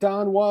a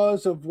Don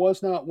Was of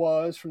Was Not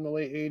Was from the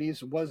late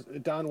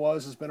 '80s. Don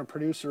Was has been a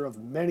producer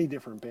of many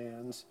different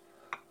bands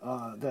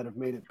that have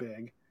made it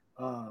big.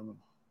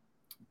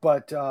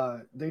 But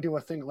they do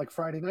a thing like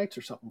Friday nights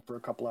or something for a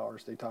couple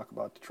hours. They talk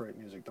about Detroit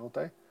music, don't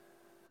they?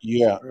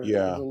 Yeah, Or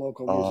yeah. the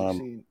local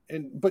music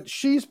scene. But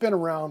she's been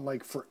around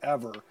like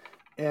forever,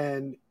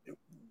 and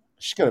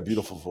she's got a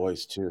beautiful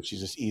voice too. She's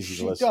just easy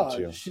to listen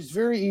to. She's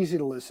very easy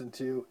to listen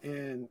to,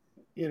 and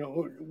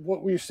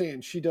what were you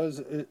saying? She does.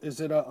 Is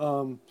it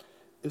a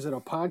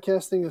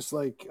podcast thing? It's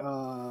like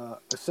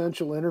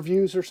essential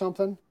interviews or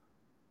something.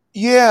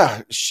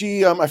 Yeah,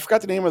 she. I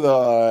forgot the name of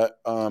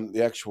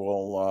the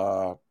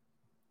actual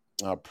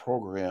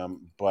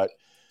program, but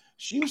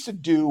she used to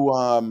do.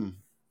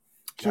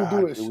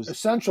 It was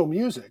essential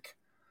music.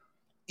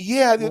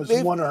 Yeah,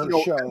 they've one of her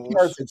shows.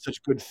 NPR's did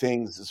such good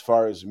things as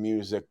far as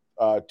music,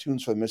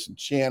 tunes for the Missing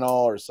Channel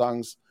or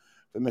songs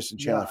for the Missing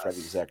Channel. I forgot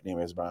the exact name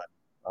is, but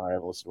I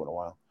haven't listened to it in a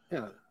while.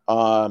 Yeah.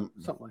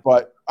 Something like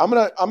but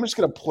that. I'm just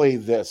gonna play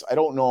this. I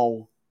don't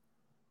know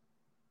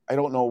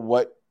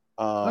what.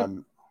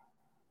 I'm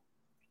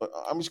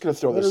just gonna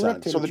throw this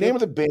on. So the name of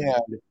the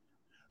band.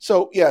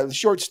 So yeah, the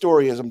short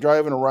story is I'm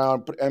driving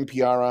around, put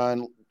NPR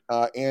on,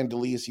 Ann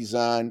DeLisi's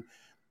on,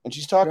 and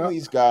she's talking to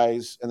these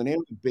guys, and the name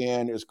of the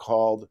band is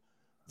called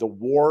The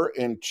War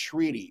and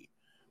Treaty.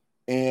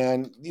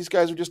 And these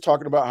guys are just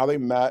talking about how they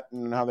met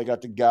and how they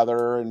got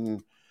together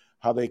and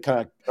how they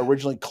kind of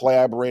originally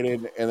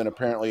collaborated, and then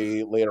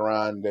apparently later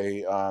on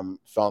they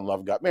fell in love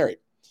and got married.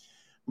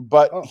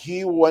 But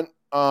he went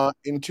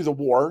into the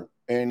war,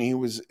 and he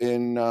was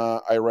in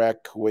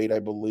Iraq, Kuwait, I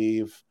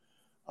believe,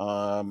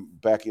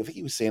 back, I think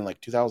he was saying like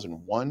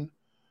 2001,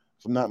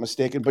 if I'm not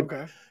mistaken. But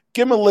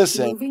give him a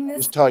listen.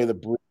 Just tell you the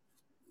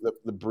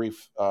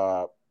brief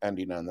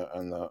ending on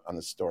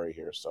the story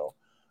here. So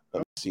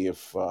let's see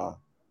if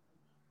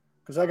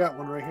because I got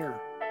one right here.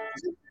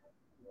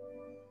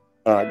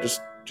 All right,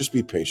 just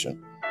be patient.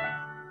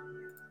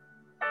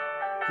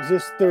 Is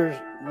this There's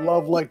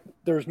Love Like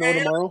There's No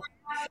Tomorrow?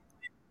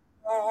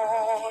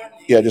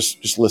 Yeah,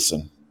 just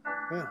listen.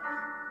 Yeah.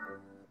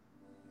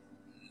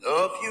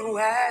 Love you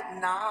at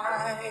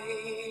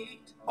night.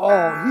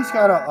 Oh, he's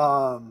got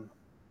a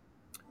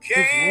his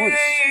voice.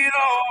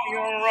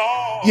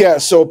 Yeah,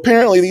 so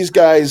apparently these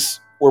guys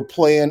were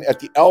playing at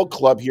the L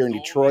Club here in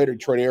Detroit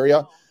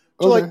area.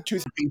 So like 2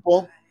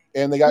 people,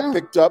 and they got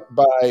picked up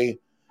by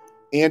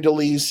Ann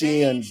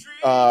DeLisi and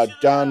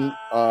Don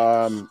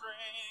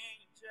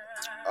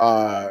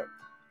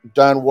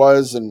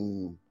Was,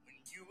 and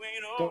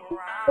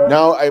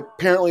now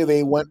apparently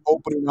they went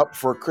opening up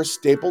for Chris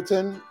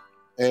Stapleton,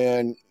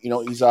 and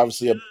he's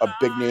obviously a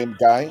big name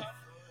guy,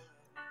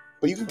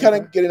 but you can kind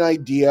of get an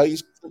idea.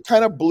 He's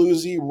kind of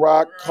bluesy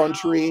rock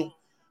country,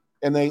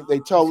 and they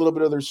tell a little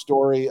bit of their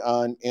story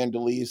on Ann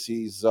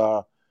DeLisi's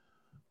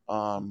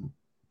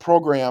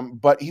program.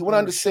 But he went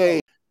on to say,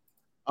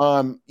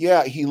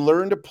 he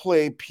learned to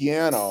play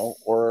piano,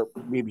 or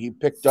maybe he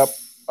picked up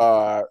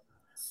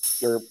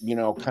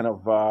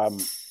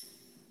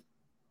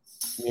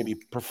maybe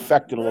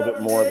perfected a little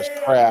bit more of his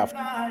craft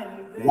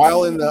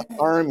while in the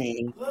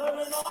army,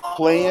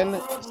 playing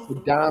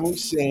Saddam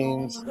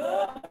Hussein's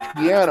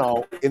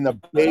piano in the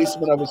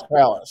basement of his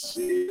palace.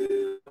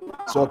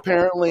 So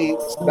apparently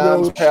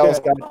Saddam's palace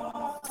got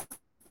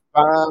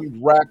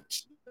bombed,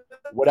 wrecked,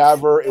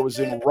 whatever. It was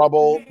in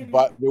rubble,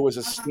 but there was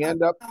a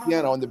stand-up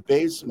piano in the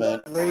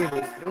basement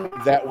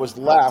that was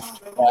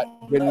left that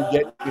didn't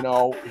get,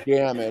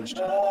 damaged.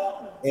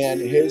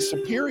 And his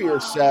superior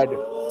said,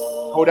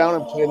 go down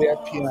and play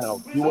that piano,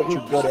 do what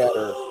you're good at,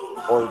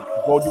 or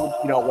go do,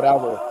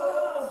 whatever.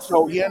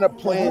 So he ended up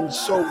playing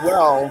so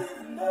well.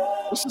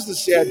 This is the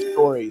sad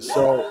story.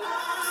 So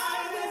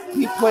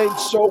he played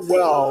so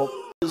well.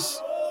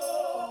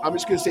 I'm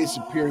just going to say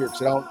superior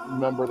because I don't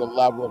remember the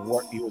level of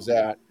what he was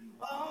at.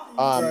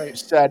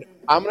 Said,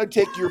 I'm going to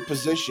take your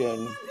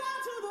position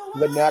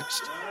the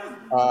next,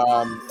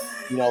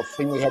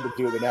 thing we had to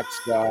do, the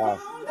next, what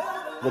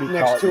do you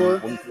call it?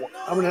 Tour?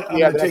 I'm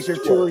gonna take your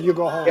tour. You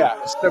go home.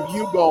 Yeah, instead of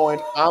you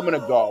going, I'm going to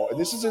go. And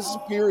this is his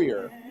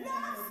superior.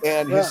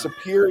 And his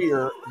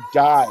superior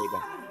died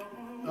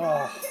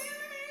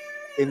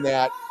in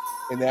that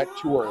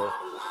tour.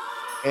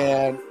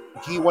 And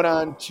he went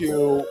on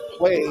to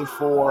play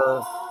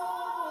for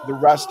the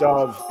rest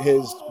of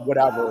his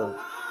whatever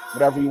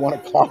you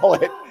want to call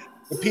it,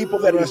 the people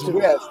that he's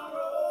with,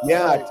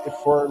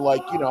 for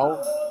like to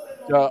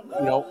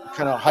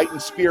kind of heighten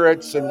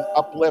spirits and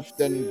uplift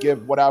and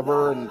give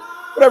whatever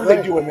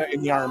they do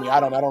in the army. I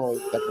don't know the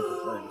technical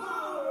term.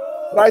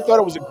 But I thought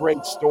it was a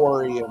great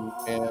story, and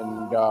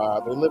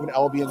they live in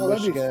Albion,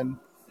 Michigan.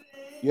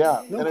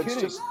 Yeah, No and it's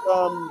kidding. just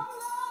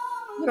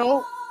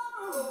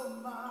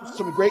just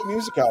some great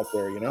music out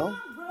there.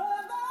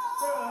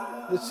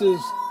 This is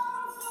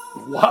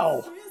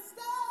wow.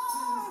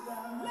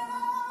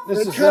 This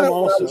And it is kind them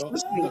of when I was also.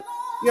 listening,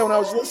 when I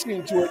was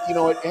listening to it, it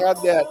had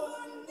that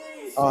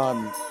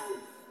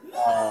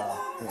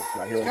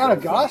It's got a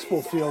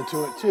gospel feel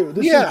to it too.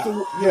 This is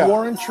the yeah.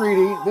 Warren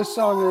Treaty. This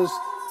song is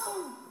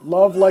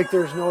 "Love Like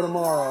There's No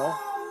Tomorrow."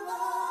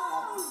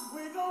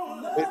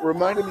 It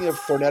reminded me of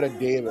Thornetta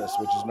Davis,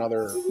 which is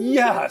another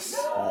Yes.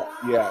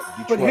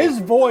 Detroit. But his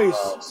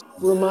voice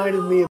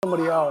reminded me of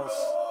somebody else,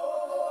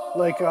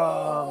 like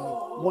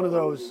one of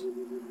those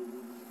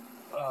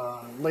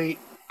late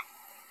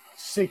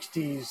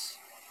 '60s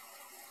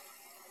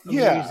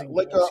amazing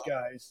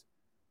guys.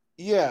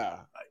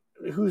 Yeah.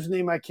 Whose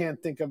name I can't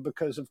think of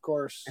because, of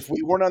course, if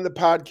we weren't on the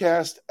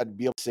podcast, I'd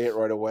be able to say it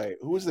right away.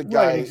 Who was the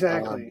guy? Right,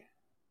 exactly.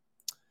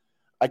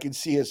 I can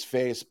see his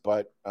face,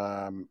 but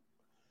I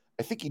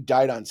think he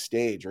died on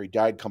stage, or he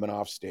died coming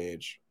off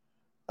stage.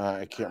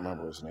 I can't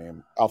remember his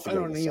name. I'll think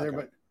of it in a second.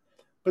 Either,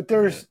 but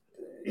there's,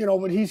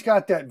 but he's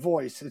got that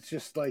voice. It's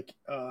just like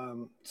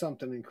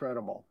something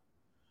incredible.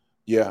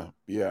 Yeah.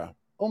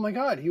 Oh my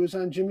God, he was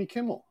on Jimmy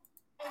Kimmel.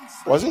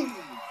 Was he?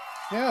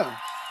 Yeah.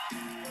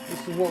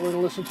 This is what we're going to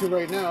listen to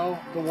right now.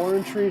 The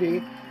Warren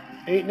Treaty,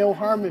 Ain't No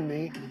Harm in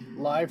Me,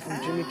 live from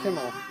Jimmy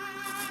Kimmel.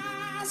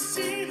 That's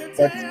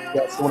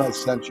the one I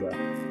sent you.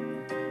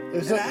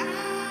 Is it?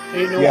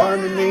 Ain't No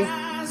Harm in Me?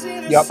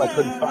 Yep, I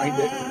couldn't find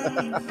it.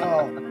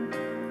 Oh.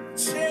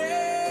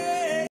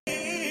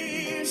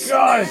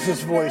 God, is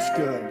this voice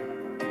good?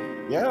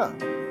 Yeah.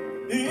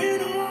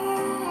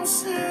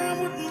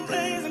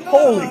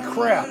 Holy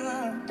crap.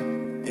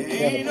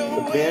 Yeah,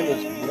 the band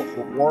is the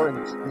Warren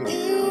Treaty.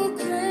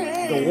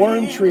 The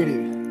Warren Treaty.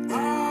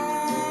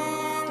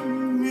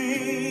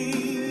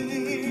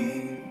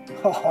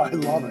 Oh, I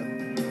love it.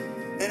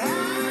 Yeah.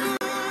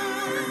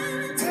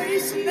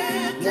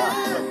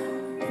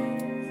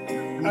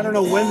 I don't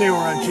know when they were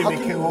on Jimmy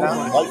Kimmel.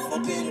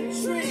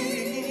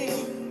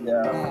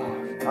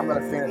 Yeah. I'm not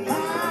a fan of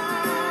Jimmy Kimmel.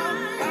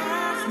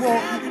 Well,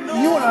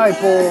 you and I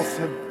both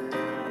have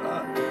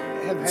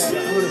had, I'm going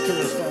to turn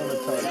this down a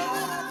touch.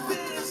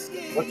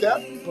 What's that?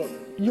 But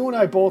you and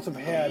I both have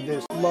had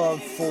this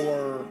love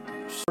for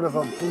sort of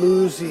a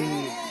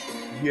bluesy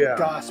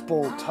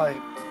gospel type.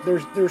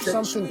 There's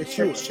something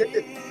to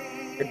it.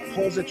 It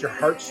pulls at your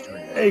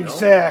heartstrings.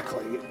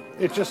 Exactly.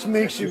 It just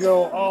makes you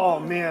go, oh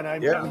man,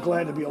 I'm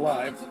glad to be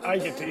alive. I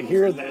get to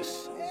hear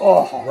this.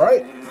 Oh.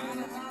 Right.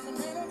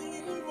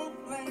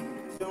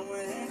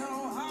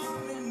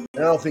 And I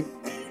don't think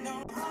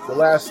the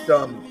last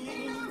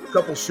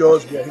couple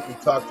shows I think we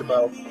talked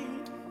about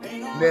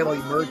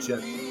Natalie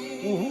Merchant.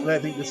 Mm-hmm. And I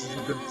think this is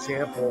a good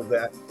example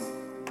that,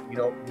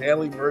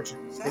 Natalie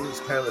Merchant sings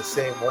kind of the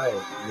same way.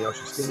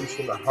 She sings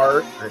from the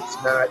heart, and it's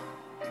not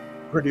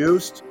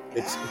produced.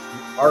 It's the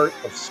art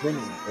of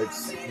singing.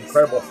 It's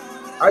incredible.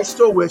 I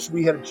still wish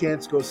we had a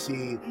chance to go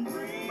see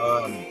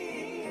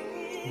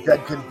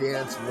Dead Can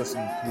Dance and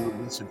listen to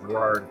Lisa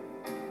Gerrard.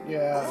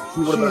 Yeah. She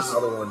would have been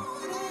another one.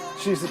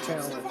 She's a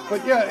talent.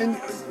 But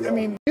I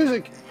mean,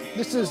 music,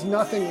 this is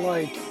nothing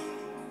like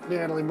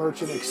Natalie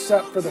Merchant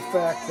except for the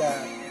fact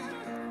that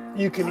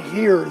you can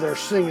hear they're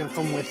singing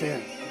from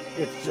within.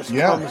 It just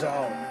comes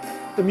out.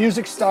 The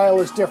music style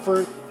is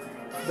different,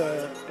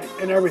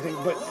 and everything,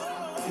 but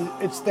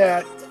it's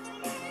that,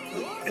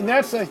 and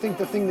that's, I think,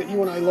 the thing that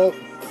you and I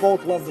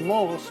both love the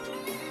most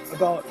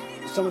about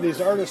some of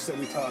these artists that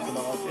we talk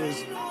about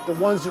is the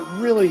ones that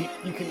really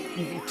you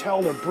can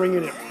tell they're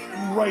bringing it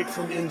right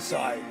from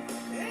inside,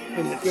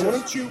 and it's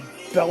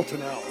just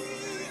belting out.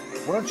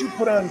 Why don't you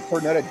put on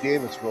Thornetta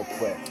Davis real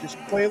quick? Just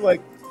play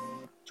like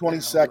 20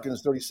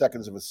 seconds, 30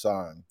 seconds of a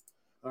song.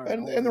 Right,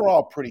 and they're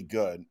all pretty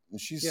good. And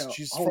she's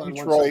from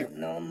Detroit.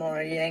 No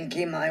more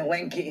Yankee, my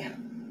wanky.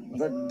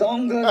 The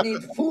donga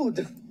need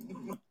food.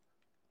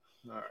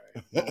 All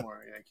right. No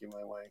more Yankee,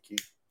 my wanky.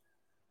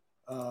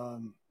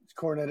 It's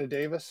Thornetta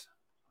Davis.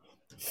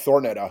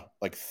 Thornetta,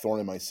 like thorn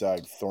in my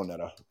side.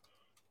 Thornetta.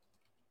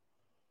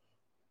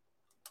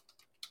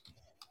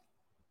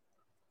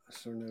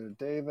 Thornetta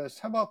Davis.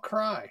 How about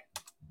Cry?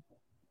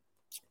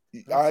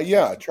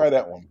 Try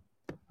that one.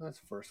 That's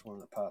the first one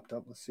that popped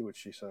up. Let's see what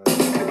she says.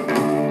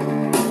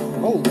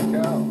 Holy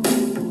cow.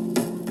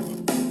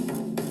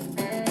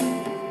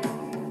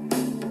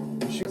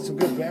 She got some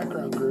good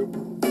background group.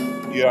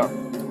 Yeah.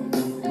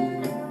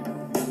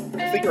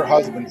 I think her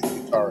husband's the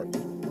guitarist.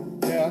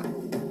 Yeah.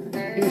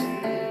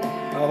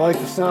 I like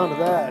the sound of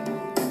that.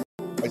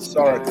 I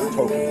saw her at the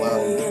Token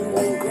Lounge.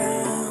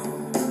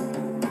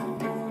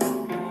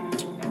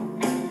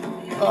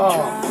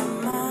 Oh.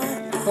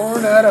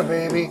 Thornetta,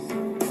 baby.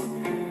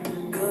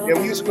 Yeah,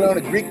 we used to go down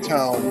to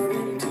Greektown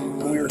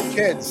when we were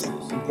kids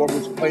and go to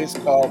this place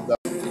called the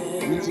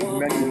Music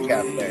Menu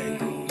Cafe.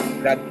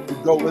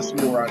 We'd go listen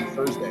to her on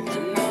Thursdays.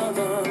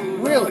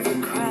 Really?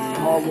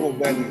 Small little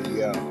venue,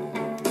 yeah.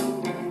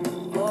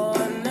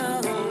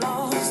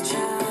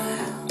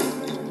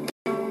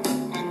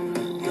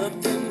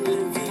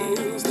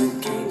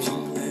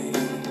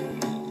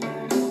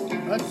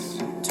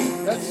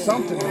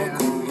 something, man.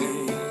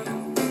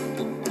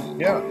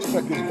 Yeah, she's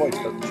got a good voice,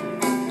 doesn't she?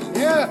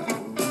 Yeah.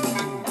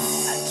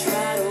 I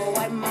try to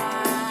wipe my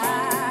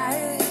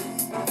eyes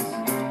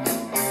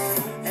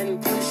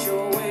and push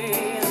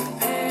away the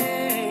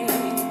pain.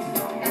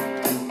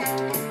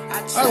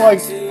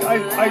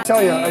 I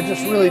tell you, I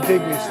just really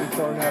dig me some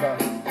Thornetta.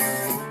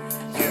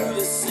 Yeah.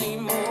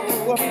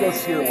 We'll have to go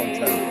see her one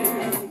time.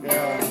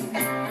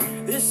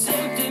 Yeah. This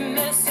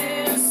emptiness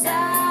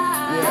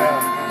inside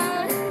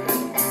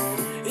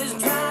is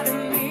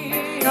driving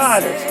me.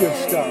 God, that's good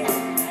stuff.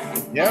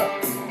 Yeah.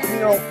 You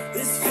know,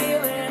 This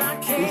feeling I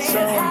they can't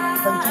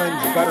sound 10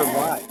 times better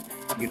live,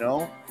 you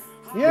know?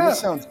 Yeah. This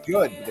sounds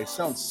good, but they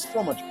sound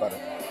so much better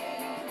live.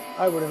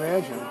 I would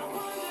imagine.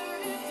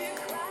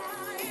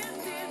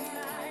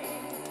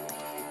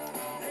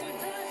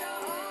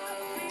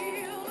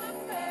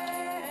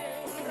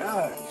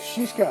 God,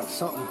 she's got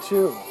something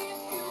too.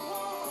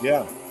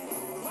 Yeah.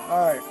 All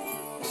right.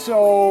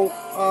 So,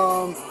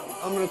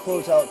 I'm going to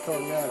close out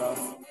Thornetta.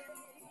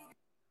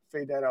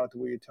 Fade that out the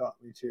way you taught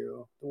me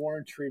to. The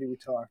Warren Treaty we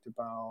talked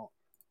about.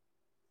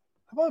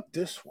 How about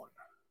this one?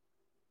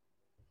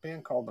 A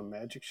band called The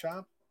Magic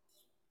Shop.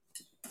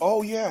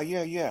 Oh yeah.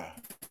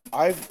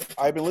 I've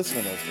been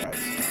listening to those guys.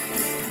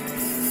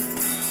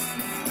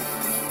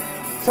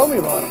 Tell me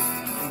about them.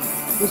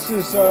 This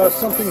is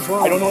Something's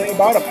Wrong. I don't know anything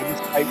about them.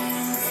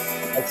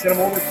 I sent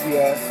them over to you,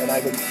 and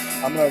I'm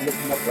gonna look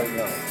them up right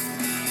now.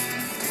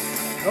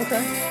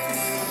 Okay.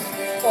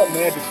 Oh,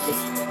 Magic.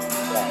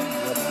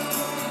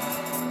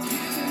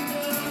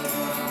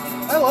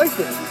 I like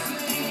it.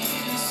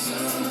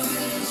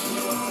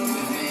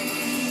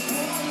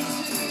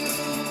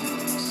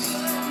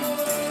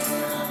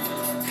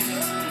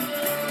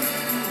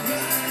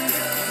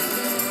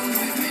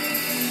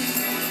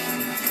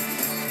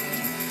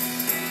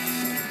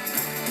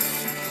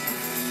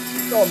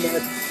 Oh,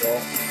 Magic.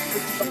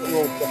 It's something a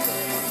little different.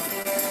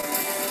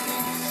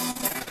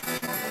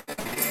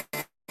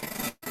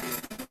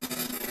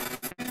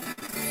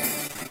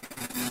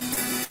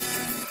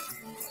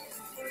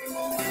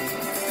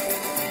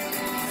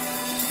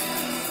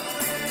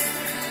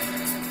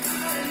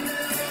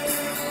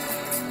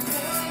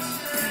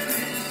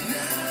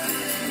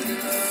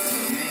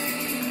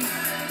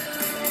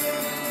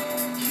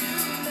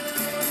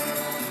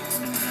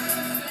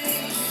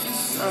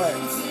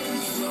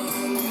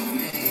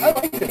 I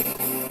like it.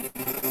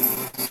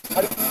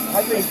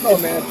 How do they spell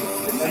Magic?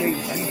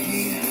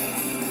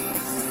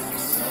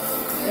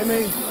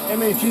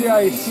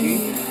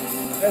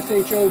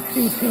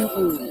 MAGICSHOPPE.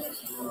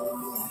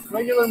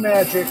 Regular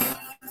Magic.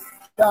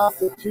 Stop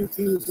with 2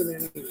 P's and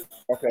an E.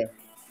 Okay.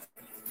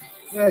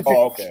 Magic.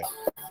 Oh, okay.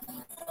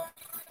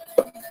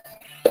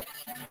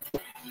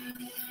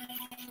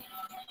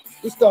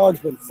 This dog's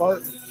been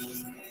farting.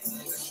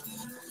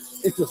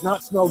 It does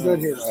not smell good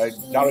here. I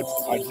doubt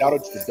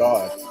it's the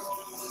dog.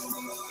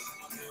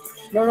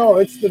 No,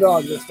 it's the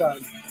dog this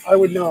time. I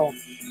would know.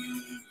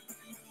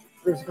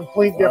 There's a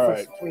complete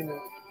difference between the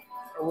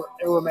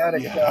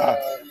aromatic. Yeah.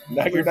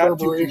 You're not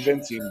too reverberation.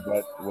 convincing,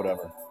 but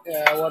whatever.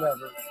 Yeah,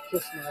 whatever.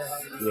 Just my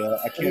honey. Yeah,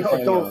 I can't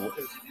find don't. it.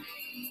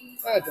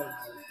 I don't know.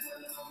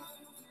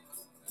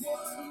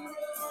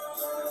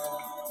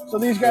 So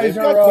these guys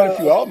They've are got quite a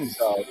few albums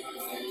out.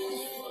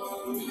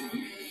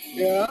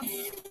 Yeah.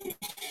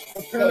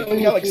 Apparently,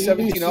 they got like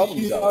 17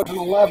 albums out.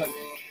 2011.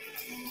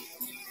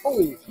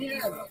 Holy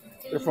yeah.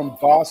 They're from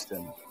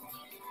Boston.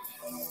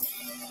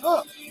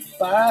 Oh,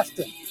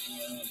 Boston.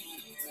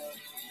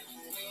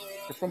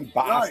 They're from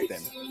Boston.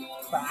 Nice.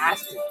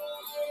 Boston.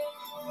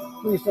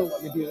 Please don't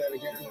let me do that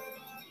again.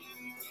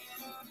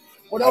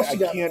 What else I you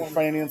got? can't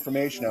find any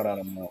information out on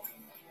them now.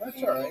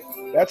 That's all right.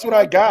 That's what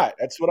I got.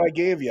 That's what I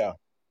gave you.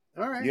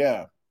 All right.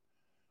 Yeah.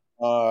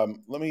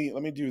 Let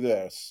me do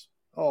this.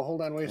 Oh,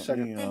 hold on, wait a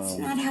second. That's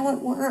not how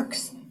it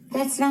works.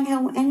 That's not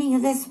how any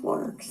of this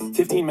works.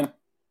 15 minutes.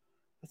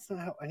 That's not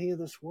how any of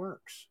this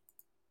works.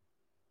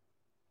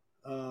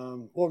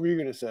 What were you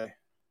going to say?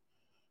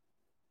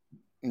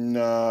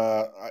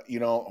 Nah,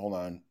 hold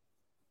on.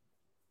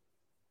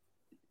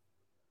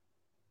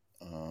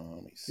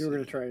 Let me see. You were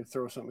going to try and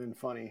throw something in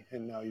funny,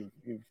 and now you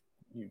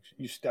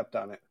stepped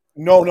on it.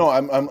 No,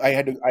 I got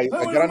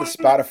onto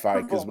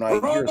Spotify because when I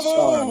hear a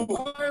song,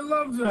 I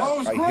loved that. That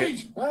was great.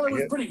 It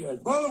was pretty good.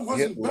 Well, it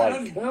wasn't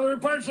bad. Well, there were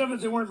parts of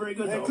it that weren't very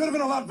good. It could have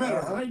been a lot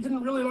better. I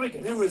didn't really like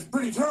it. It was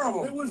pretty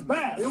terrible. It was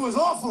bad. It was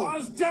awful. It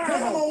was terrible.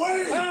 Get him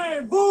away!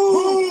 Hey,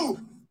 boo!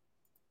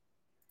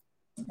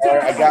 All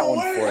right, I got one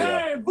for you.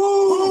 Hey,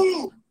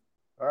 boo!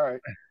 All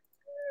right.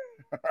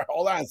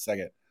 Hold on a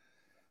second.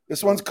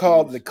 This one's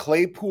called The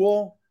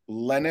Claypool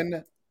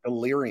Lennon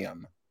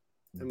Delirium.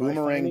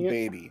 Boomerang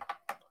Baby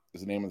is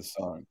the name of the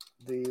song.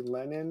 The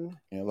Lennon.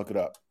 Yeah, look it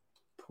up.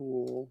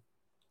 Pool.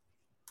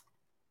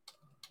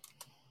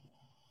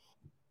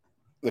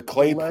 The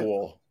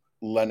Claypool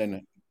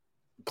Lennon.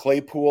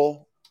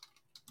 Claypool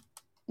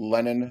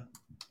Lennon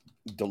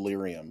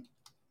Delirium.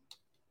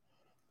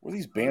 Where are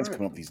these bands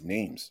coming up with these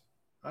names?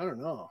 I don't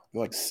know.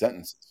 They're like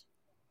sentences.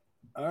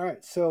 All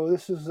right. So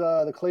this is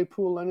the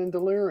Claypool Lennon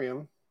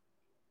Delirium.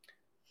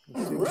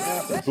 Let's see what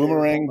happens.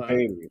 Boomerang Hold on.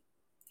 Baby.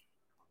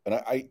 And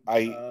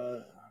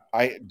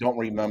I don't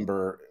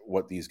remember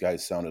what these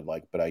guys sounded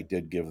like, but I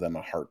did give them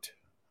a heart.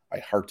 I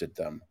hearted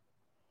them.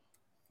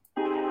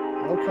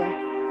 Okay.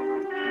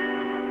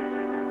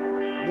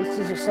 This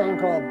is a song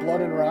called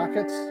Blood and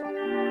Rockets.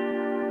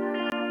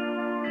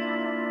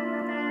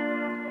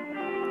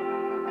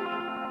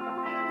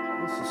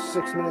 This is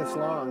 6 minutes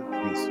long.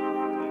 Jeez.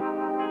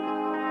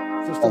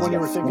 Is this the one you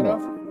were thinking of?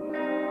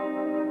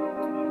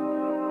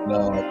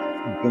 No,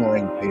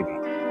 Boomerang Baby.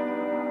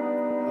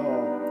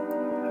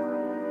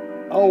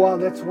 Oh, wow,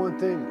 that's one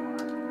thing.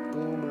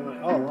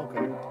 Boomerang. Oh,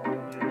 okay.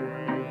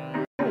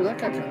 Oh, that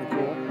got kind of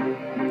cool.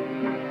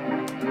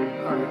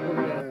 All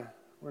right,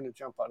 we're gonna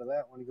jump out of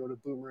that one and go to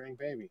Boomerang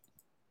Baby.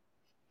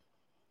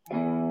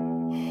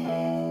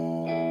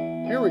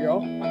 Here we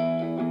go.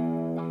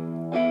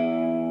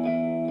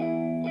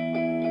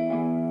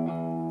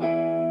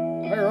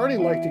 I already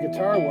like the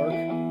guitar work.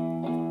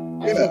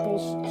 Yeah. Simple,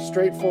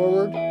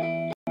 straightforward. I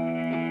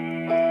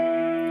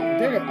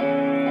dig it.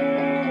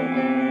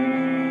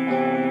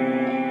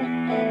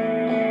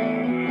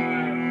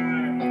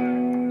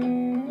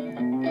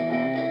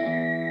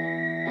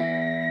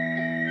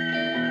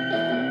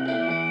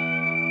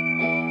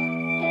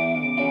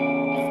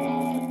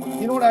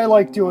 You know what I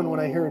like doing when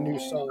I hear a new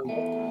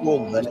song?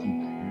 Well,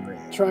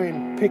 then try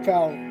and pick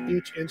out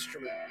each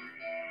instrument.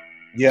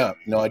 Yeah,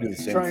 no, I do the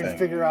same try thing. And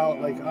figure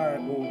out, like, all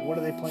right, well, what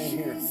are they playing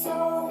here?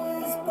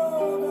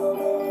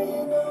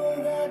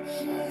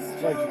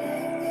 Like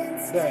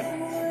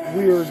that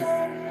weird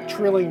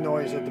trilling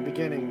noise at the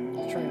beginning.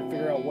 Trying to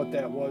figure out what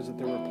that was that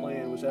they were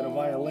playing. Was that a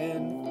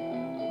violin?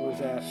 Or was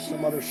that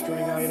some other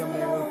string item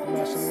they were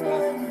messing with?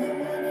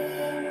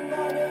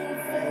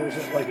 Or was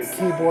it like a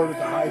keyboard with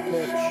a high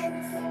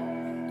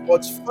pitch?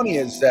 What's funny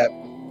is that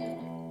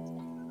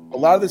a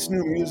lot of this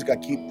new music I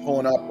keep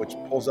pulling up, which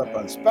pulls up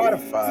on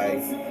Spotify.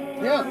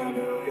 Yeah.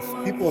 If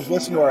people have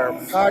listened to our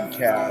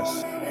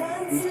podcast,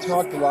 we've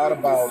talked a lot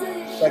about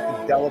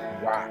psychedelic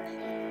rock.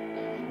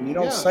 And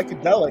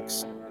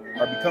psychedelics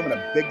are becoming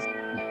a big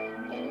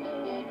thing.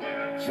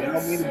 I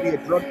don't mean to be a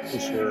drug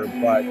pusher,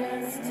 but you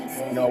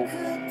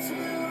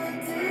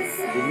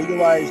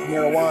legalize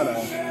marijuana,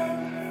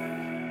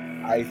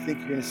 I think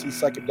you're going to see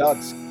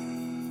psychedelics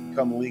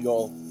become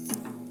legal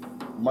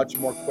much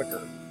more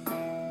quicker.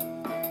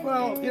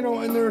 Well,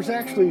 and there's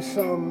actually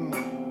some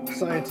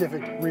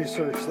scientific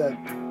research that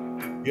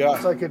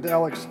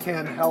psychedelics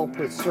can help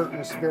with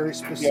certain very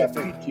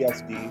specific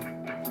PTSD.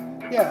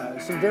 Yeah,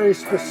 some very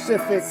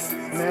specific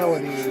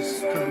maladies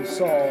can be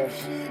solved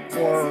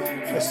or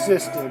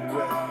assisted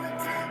with.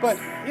 But,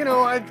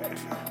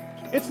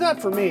 it's not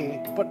for me,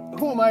 but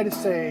who am I to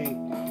say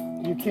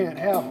you can't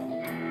have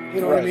them?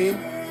 You know what I mean?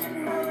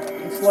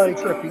 It's like,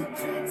 trippy.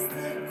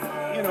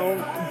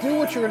 Do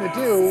what you're going to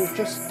do,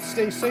 just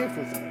stay safe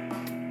with it.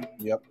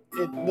 Yep.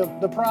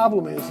 The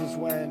problem is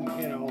when,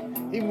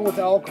 even with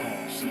alcohol,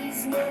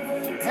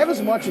 have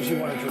as much as you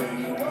want to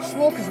drink.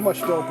 Smoke as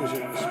much dope as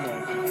you want to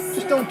smoke.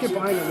 Just don't get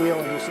behind the wheel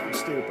and do something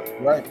stupid.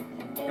 Right.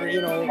 Or,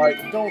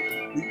 don't.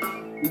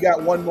 We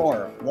got one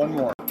more.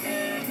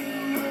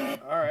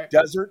 All right.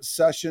 Desert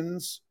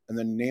Sessions, and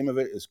the name of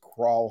it is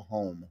Crawl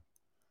Home.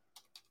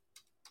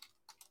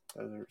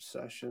 Desert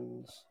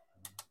Sessions.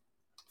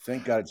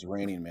 Thank God it's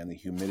raining, man. The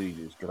humidity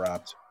just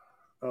dropped.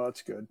 Oh,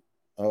 that's good.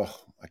 Oh,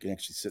 I can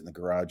actually sit in the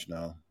garage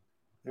now.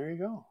 There you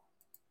go.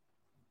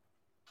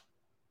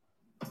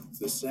 It's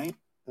the same.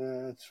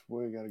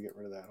 We got to get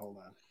rid of that. Hold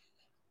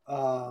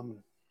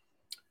on.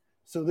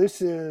 So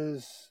this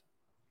is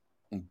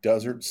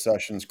Desert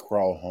Sessions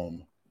Crawl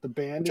Home. The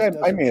band which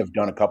I may have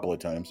done a couple of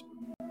times.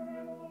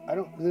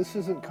 This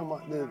hasn't come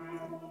on.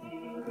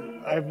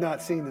 I have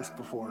not seen this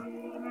before.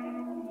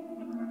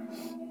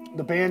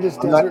 The band is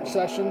Desert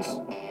Sessions.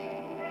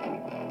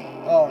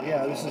 Oh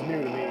yeah, this is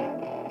new to me.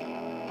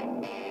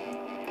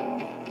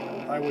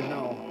 I would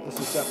know. This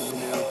is definitely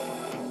new.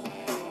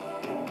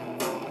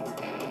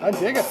 I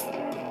dig it.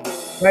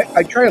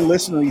 I try to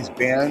listen to these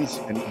bands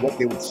and what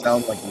they would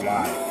sound like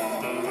live.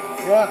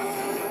 Yeah.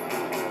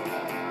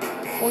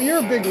 Well, you're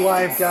a big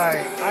live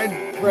guy.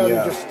 I'd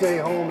rather just stay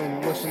home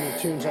and listen to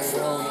tunes on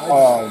your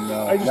own.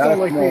 No. I just don't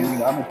like being...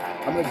 I'm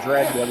going to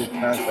drag the other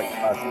concert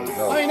I possibly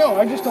go. I know.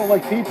 I just don't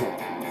like people.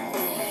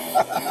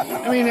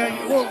 I mean,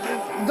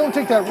 don't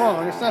take that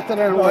wrong. It's not that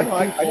I don't like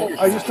people.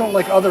 I just don't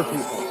like other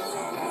people.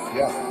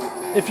 Yeah.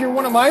 If you're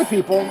one of my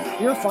people,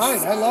 you're fine.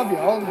 I love you.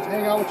 I'll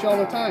hang out with you all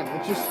the time.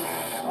 It's just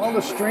all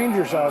the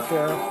strangers out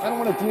there. I don't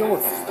want to deal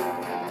with them.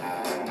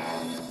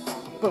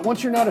 But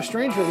once you're not a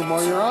stranger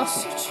anymore, you're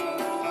awesome.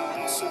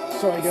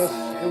 So I guess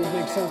it would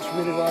make sense for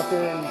me to go out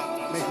there and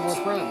make more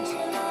friends.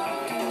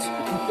 If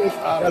you take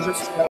Desert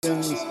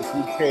Sessions, if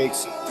you take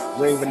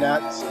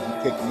Ravenettes, if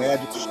you take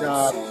Magic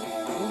Shop,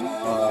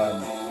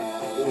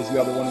 what was the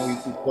other one we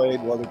played?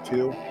 The other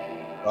two?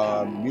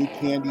 New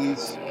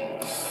Candies.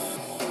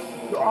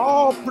 They're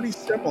all pretty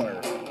similar.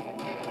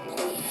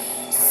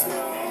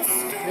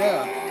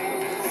 Yeah.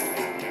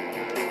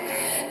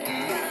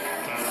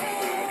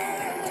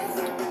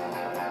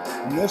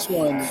 And this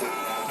one,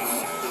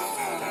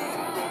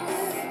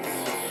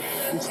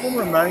 This one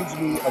reminds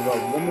me of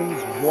a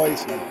woman's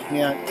voice, and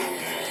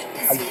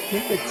I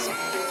think it's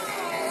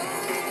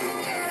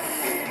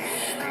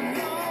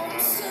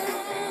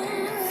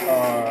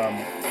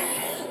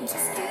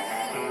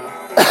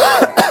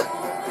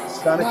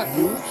Sonic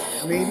Youth,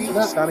 maybe?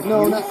 Sonic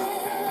Youth?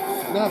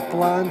 Not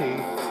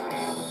Blondie.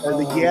 Or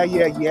the Yeah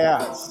Yeah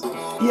Yeahs.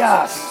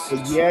 Yes. The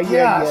Yeah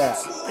Yeah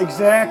Yeahs.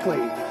 Exactly.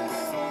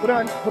 Put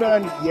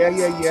on Yeah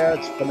Yeah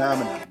Yeahs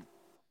Phenomenon.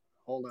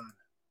 Hold on.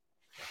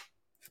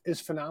 Is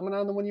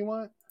Phenomenon the one you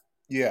want?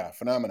 Yeah,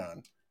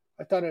 Phenomenon.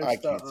 I thought it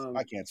was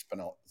I can't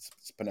spell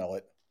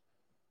it.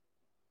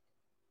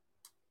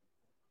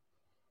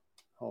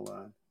 Hold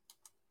on.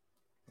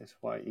 It's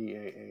Yeah.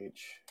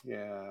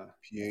 Yeah.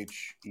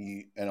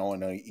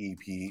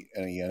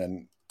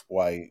 PHENOLENEPNENYENNYENON.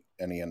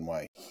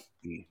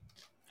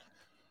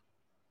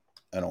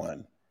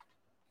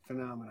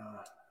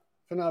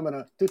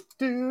 Phenomena.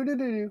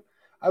 Do.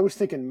 I was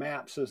thinking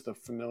Maps is the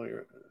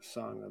familiar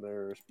song of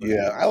theirs.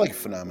 Yeah, I like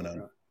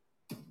Phenomenon.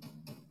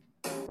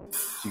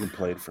 You can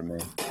play it for me.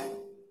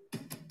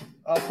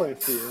 I'll play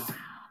it for you.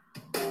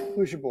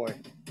 Who's your boy?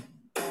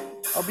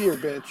 I'll be your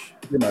bitch.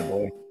 You're my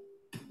boy.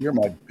 You're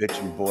my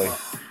bitching boy.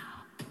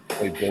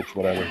 Play bitch,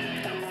 whatever.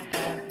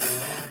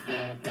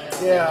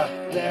 Yeah,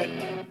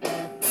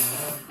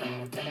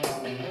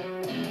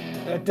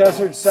 that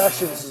Desert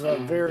Sessions is a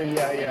very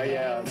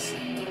yeahs.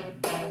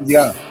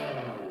 Yeah.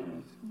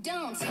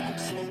 Don't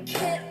touch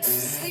it.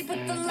 Sleep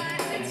with the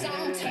lights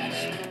on.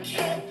 Touch it.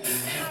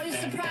 How you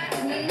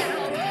surprise me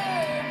now?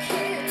 Roll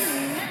kid.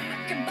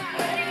 Knock your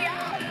body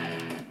out.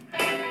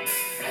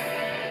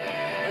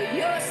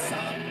 You're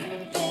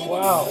something.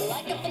 Wow.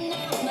 Like a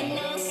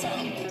phenomenon.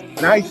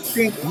 And I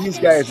think these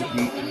guys would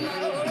be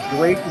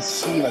great to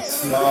see in a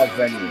small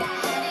venue.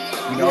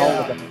 You know,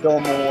 like a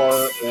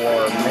Fillmore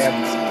or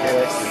Madison Pit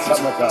or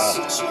something like a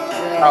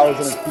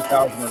 1,000 or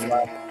 2,000 or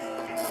less.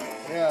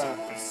 Yeah.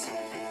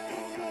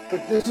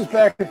 But this is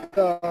back to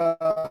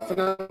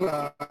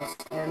Phenomena,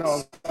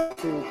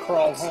 to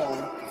Crawl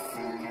Home,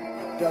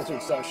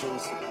 Desert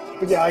Sessions.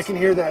 But yeah, I can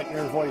hear that in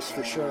your voice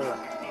for sure.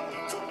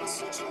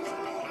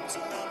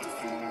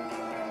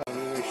 Let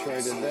me make sure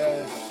I did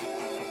this.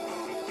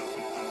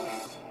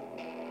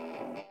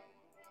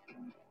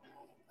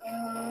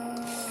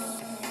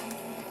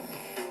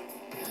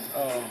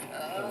 Oh,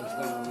 that was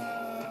down.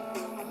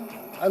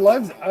 I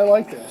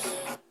like this.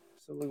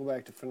 So we'll go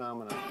back to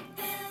Phenomena.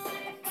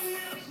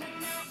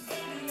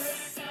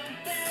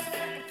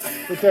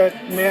 But that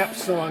Map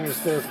song is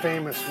their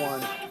famous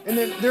one. And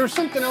then there was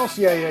something else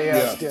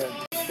yeahs did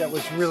that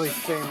was really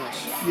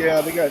famous.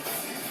 Yeah, they got...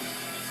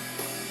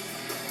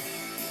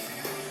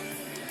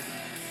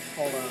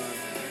 Hold on.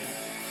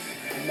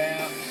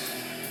 Maps.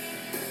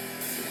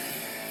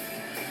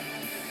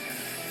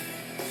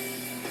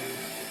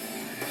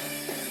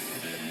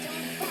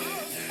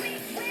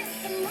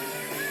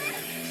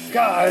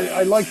 God,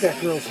 I like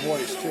that girl's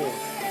voice too.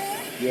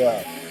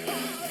 Yeah.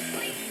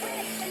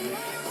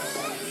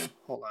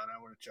 Hold on, I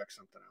want to check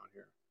something out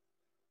here.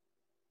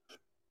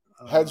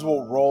 Heads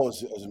Will Roll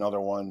is another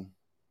one.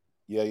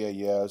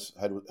 Yes.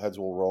 Heads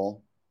Will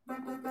Roll.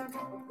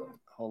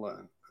 Hold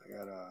on,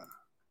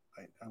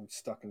 I'm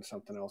stuck in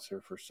something else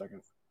here for a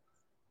second.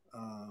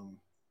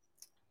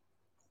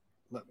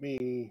 Let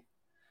me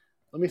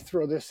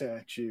throw this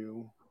at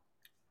you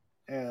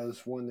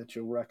as one that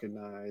you'll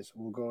recognize.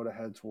 We'll go to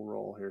Heads Will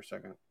Roll here a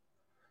second.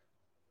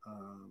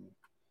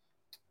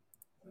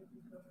 Let's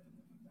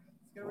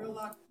get real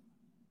loud.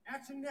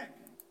 Action, Nick.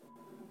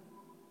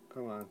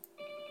 Come on.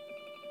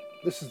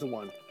 This is the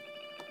one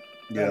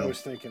that Yeah. I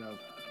was thinking of.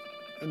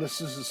 And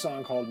this is a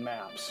song called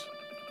Maps.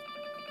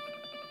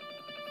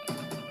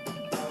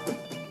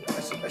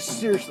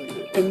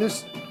 Seriously, and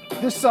this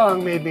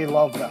song made me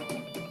love them.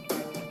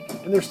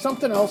 And there's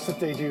something else that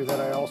they do that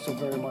I also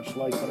very much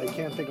like, but I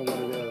can't think of what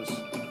it is.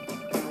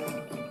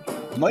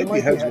 It might be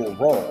Heads Will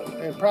Roll.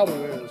 It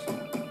probably is.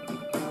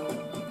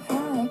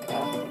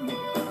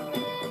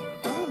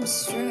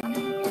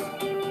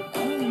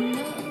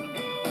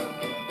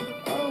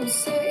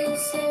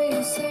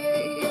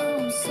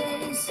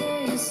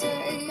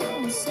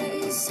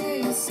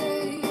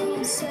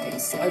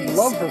 I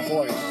love her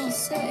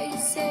voice.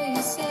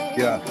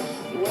 Yeah.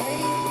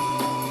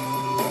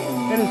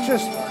 And it's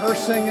just her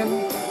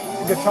singing,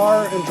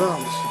 guitar and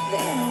drums.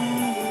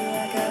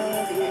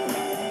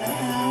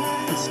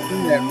 Just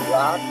sing that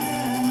rock,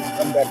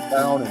 come back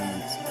down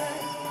and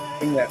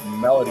sing that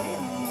melody.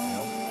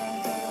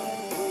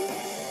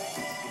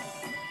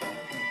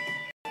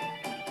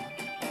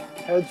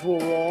 Heads Will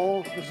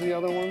Roll is the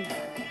other one.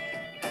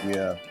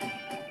 Yeah.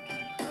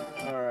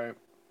 All right.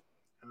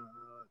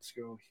 Let's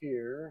go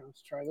here.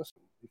 Let's try this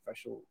one. The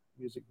official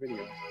music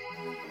video.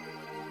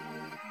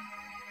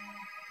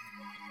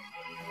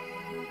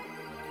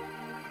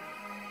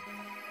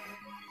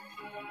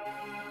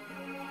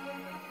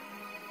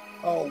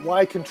 Oh,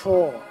 Why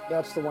Control.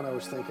 That's the one I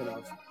was thinking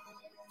of.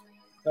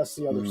 That's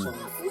the other song.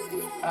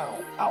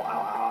 Ow, ow, ow,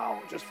 ow,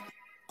 ow. Just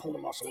pulled a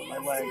muscle in my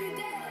leg.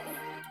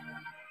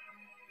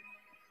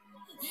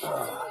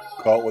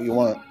 Call it what you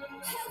want.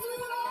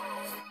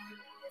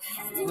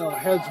 No,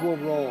 heads will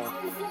roll.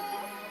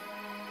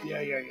 Yeah.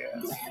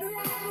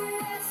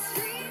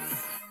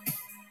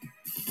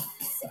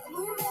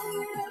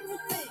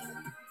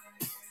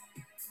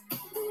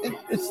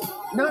 It's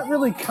not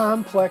really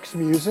complex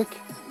music,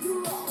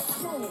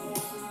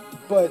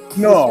 but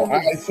No,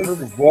 I think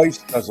the voice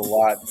does a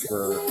lot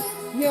for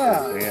the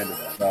band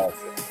itself.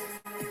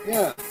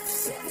 Yeah.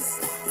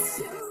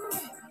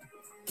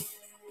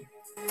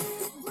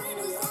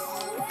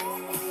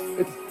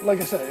 It's like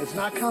I said, it's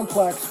not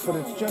complex, but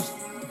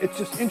it's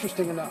just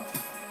interesting enough.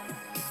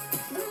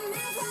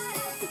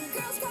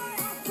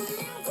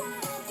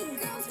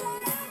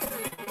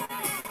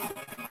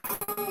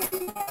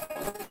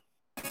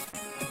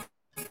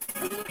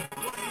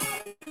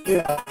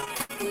 Yeah.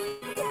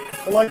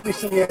 I like me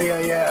some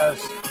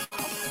yeahs.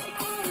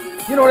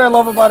 You know what I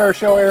love about our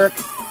show, Eric?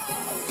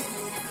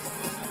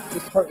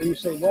 This part that you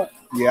say what?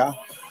 Yeah.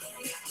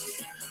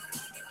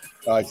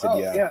 Oh, I said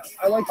yeah. Yeah,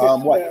 I like it.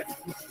 What?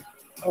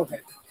 Okay.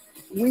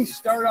 We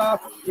start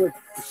off with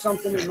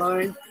something in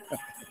mind.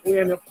 We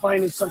end up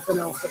finding something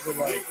else that we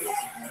like.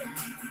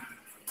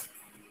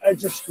 It's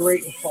just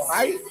great and fun.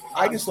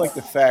 I just like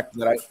the fact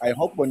that I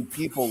hope when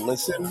people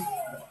listen,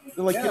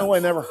 they're like, I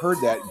never heard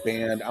that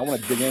band. I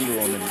want to dig into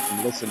them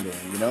and listen to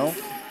them, you know?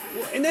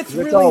 And that's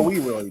all we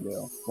really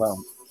do.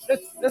 Well,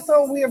 that's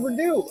all we ever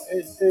do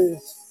is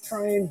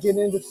try and get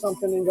into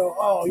something and go,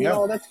 oh, you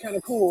know, that's kind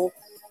of cool.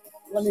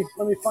 Let me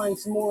find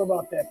some more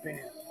about that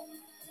band.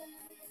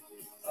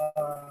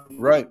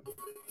 Right.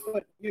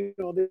 But you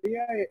know, the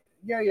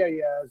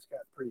it's got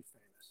pretty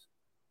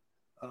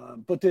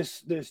famous. But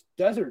this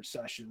Desert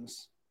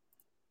Sessions,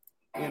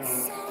 you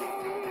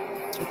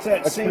know, it's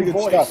that's same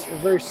voice, stuff. A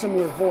very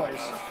similar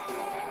voice.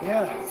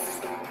 Yeah.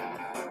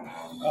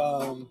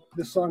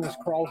 This song is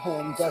Crawl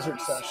Home, Desert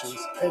Sessions,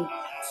 and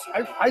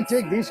I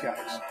dig these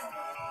guys.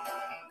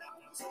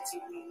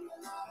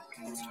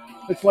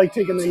 It's like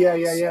taking the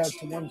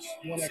to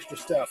one extra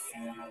step.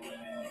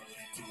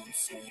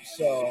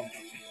 So,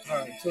 all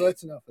right, so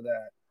that's enough of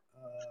that.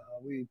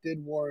 We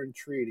did War and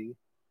Treaty.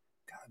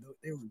 God,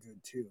 they were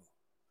good too.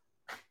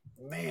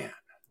 Man.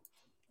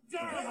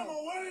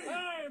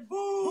 Hey,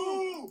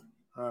 boo!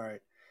 All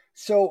right.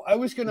 So I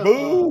was gonna.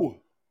 Boo!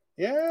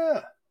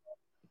 Yeah.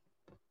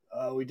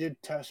 We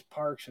did Tess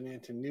Parks and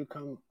Anton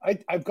Newcombe.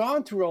 I've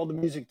gone through all the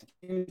music that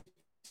you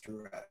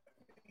direct.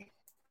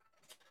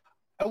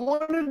 I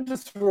wanted to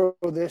throw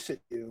this at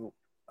you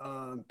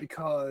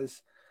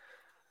because,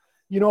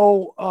 you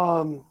know,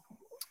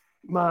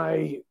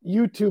 my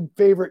YouTube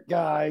favorite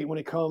guy when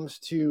it comes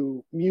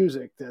to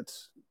music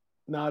that's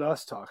not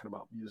us talking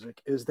about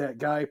music is that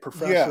guy,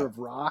 Professor of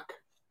Rock.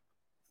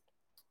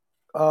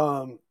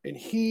 And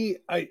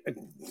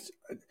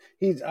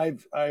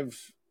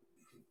I've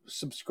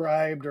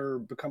subscribed or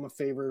become a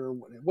favorite or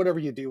whatever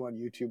you do on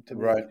YouTube to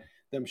make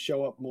them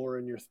show up more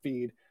in your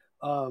feed.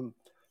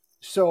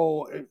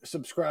 So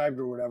subscribed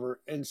or whatever.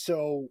 And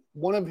so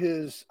one of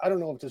his, I don't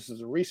know if this is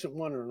a recent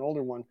one or an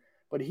older one,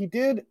 but he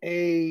did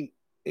a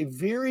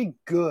very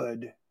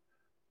good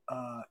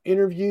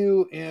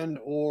interview and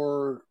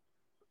or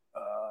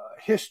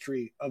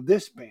history of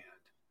this band.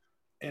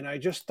 And I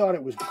just thought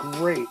it was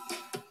great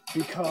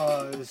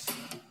because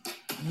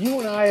you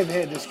and I have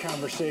had this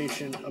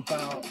conversation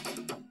about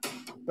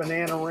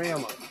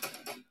Bananarama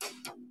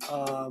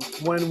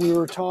when we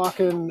were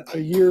talking a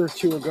year or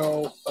two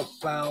ago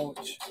about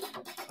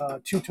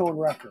Two-Tone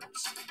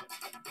Records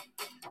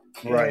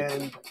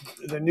and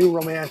the New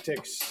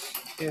Romantics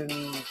in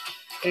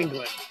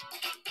England,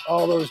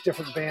 all those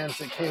different bands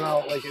that came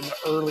out like in the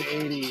early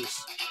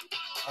 80s,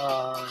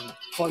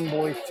 Fun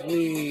Boy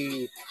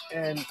 3,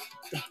 and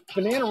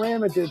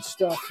Bananarama did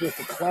stuff with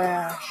The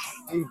Clash.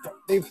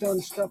 They've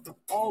done stuff with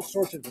all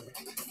sorts of different.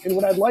 And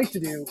what I'd like to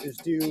do is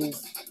do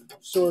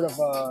sort of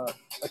a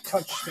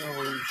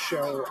touchstone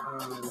show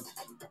on,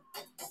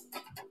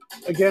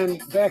 again,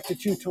 back to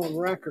Two-Tone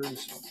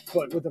Records,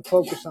 but with a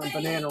focus on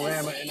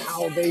Bananarama and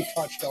how they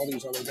touched all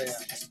these other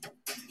bands.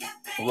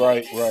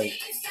 Right.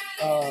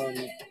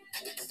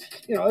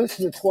 You know, this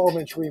is a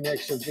 12-inch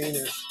remix of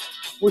Venus,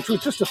 which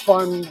was just a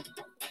fun,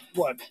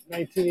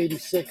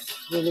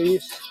 1986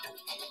 release.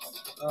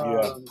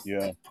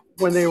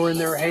 When they were in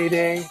their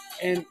heyday.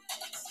 And,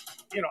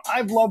 you know,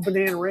 I've loved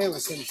Bananarama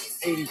since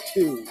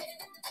 82,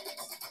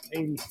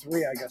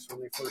 83, I guess,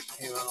 when they first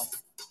came out.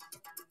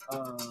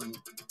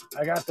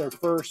 I got their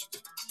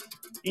first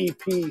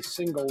EP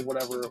single,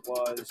 whatever it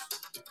was,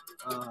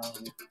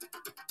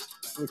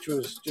 which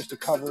was just a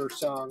cover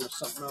song of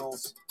something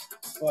else.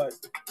 But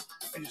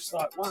I just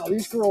thought, wow,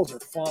 these girls are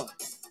fun.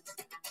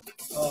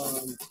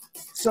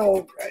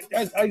 So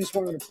I just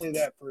wanted to play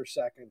that for a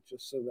second,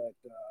 just so that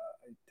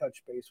I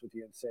touch base with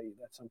you and say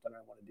that's something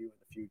I want to do in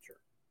the future.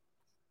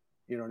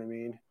 You know what I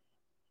mean?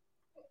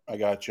 I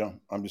got you.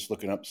 I'm just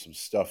looking up some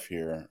stuff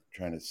here,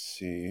 trying to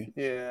see.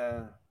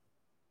 Yeah.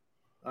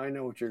 I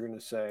know what you're going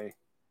to say.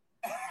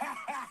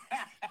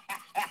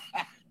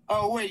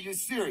 Oh, wait, you're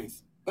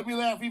serious? Let me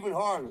laugh even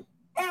harder.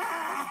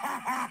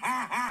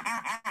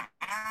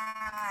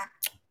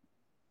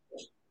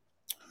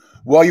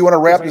 Well, you want to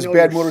wrap 'Cause I this know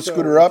bad you're motor so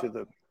scooter up?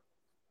 into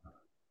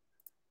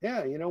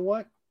Yeah, you know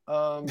what?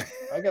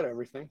 I got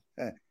everything.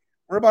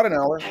 We're about an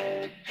hour.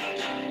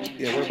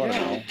 Yeah, we're about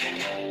an hour.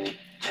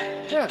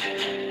 Yeah,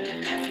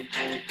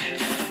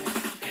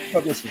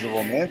 But this is a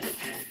romantic.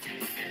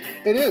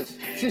 it is.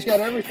 She's got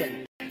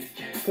everything.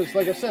 Because,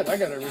 like I said, I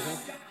got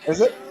everything. Is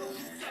it?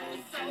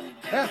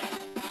 Yeah.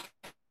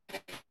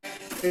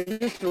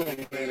 It is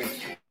romantic.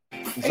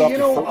 Is Hey, that you the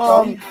know, first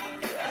album?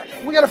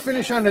 we got to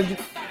finish on the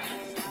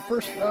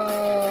first.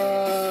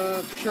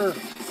 Sure.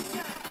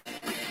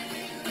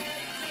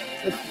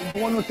 It's the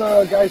one with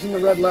the guys in the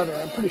red leather.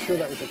 I'm pretty sure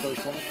that was the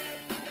first one.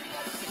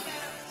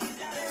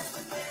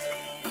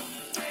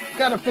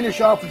 Got to finish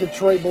off with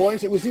Detroit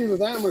Boys. It was either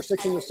them or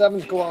 6 and the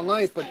 7s Go All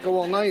Night, but Go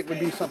All Night would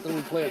be something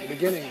we'd play at the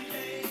beginning.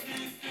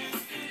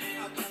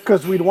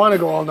 Because we'd want to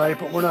go all night,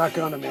 but we're not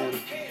gonna, man.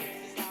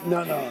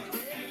 No.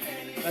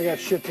 I got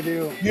shit to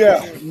do.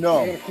 Yeah,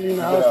 no. I gotta clean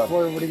the house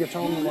before everybody gets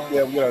home tomorrow.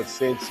 Yeah, we gotta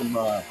save some.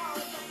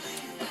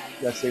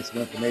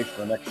 Information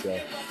for the next show.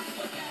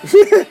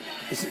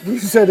 You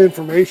said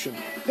information.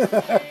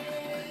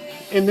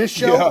 In this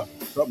show? Yeah,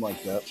 something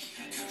like that.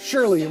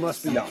 Surely you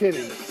must be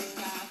kidding.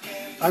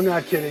 I'm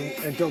not kidding,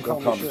 and don't call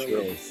me Shirley.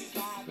 Shirley.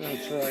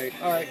 That's right.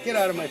 All right, get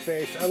out of my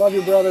face. I love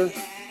you, brother.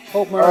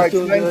 Hope All Mara's right,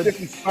 doing good.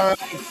 9:55.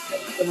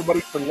 Thanks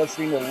everybody for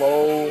listening to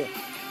Low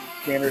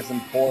Scanners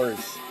and Pours.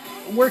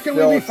 Where can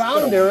we be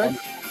found, Derek?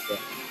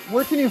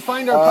 Where can you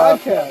find our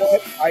podcast?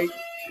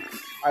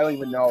 I don't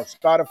even know.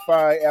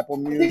 Spotify, Apple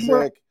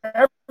Music,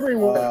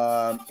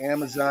 everywhere.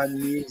 Amazon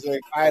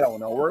Music. I don't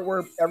know.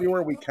 We're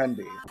everywhere we can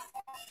be.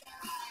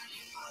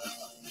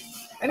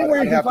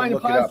 Anywhere you can find a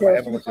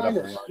podcast, you can find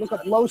it. us. Look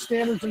up Low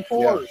Standards and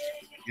Pours.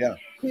 Yeah.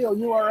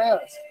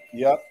 P-O-U-R-S.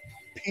 Yep.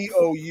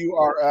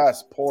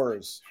 P-O-U-R-S.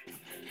 Pours.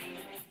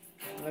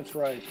 That's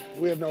right.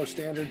 We have no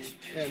standards,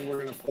 and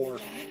we're going to pour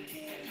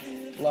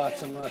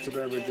lots and lots of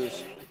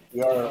beverages.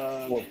 We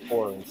are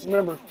pours.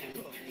 Remember,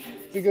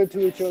 be good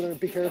to each other.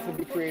 Be careful.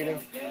 Be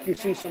creative. If you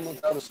see someone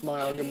without a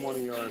smile, give them one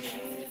of yours.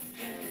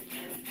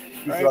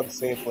 Use drugs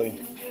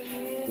safely.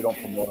 We don't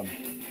promote them.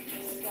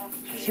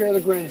 Share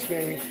the grins,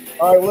 baby.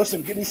 All right,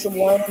 listen, give me some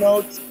liner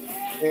notes,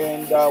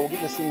 and we'll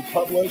get this thing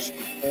published.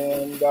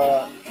 And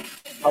how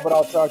about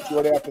I'll talk to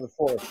you right after the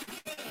 4th.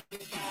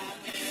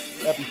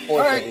 Happy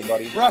 4th,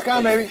 everybody. Rock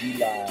on, baby.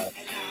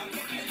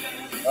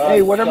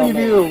 Hey, whatever you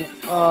do,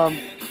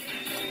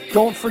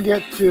 don't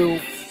forget to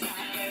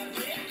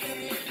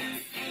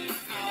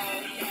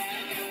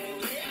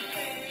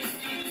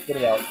get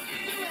it out.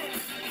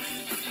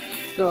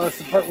 No, that's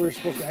the part where you're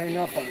supposed to hang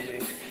up on me.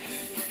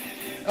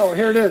 Oh,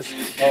 here it is.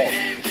 Oh.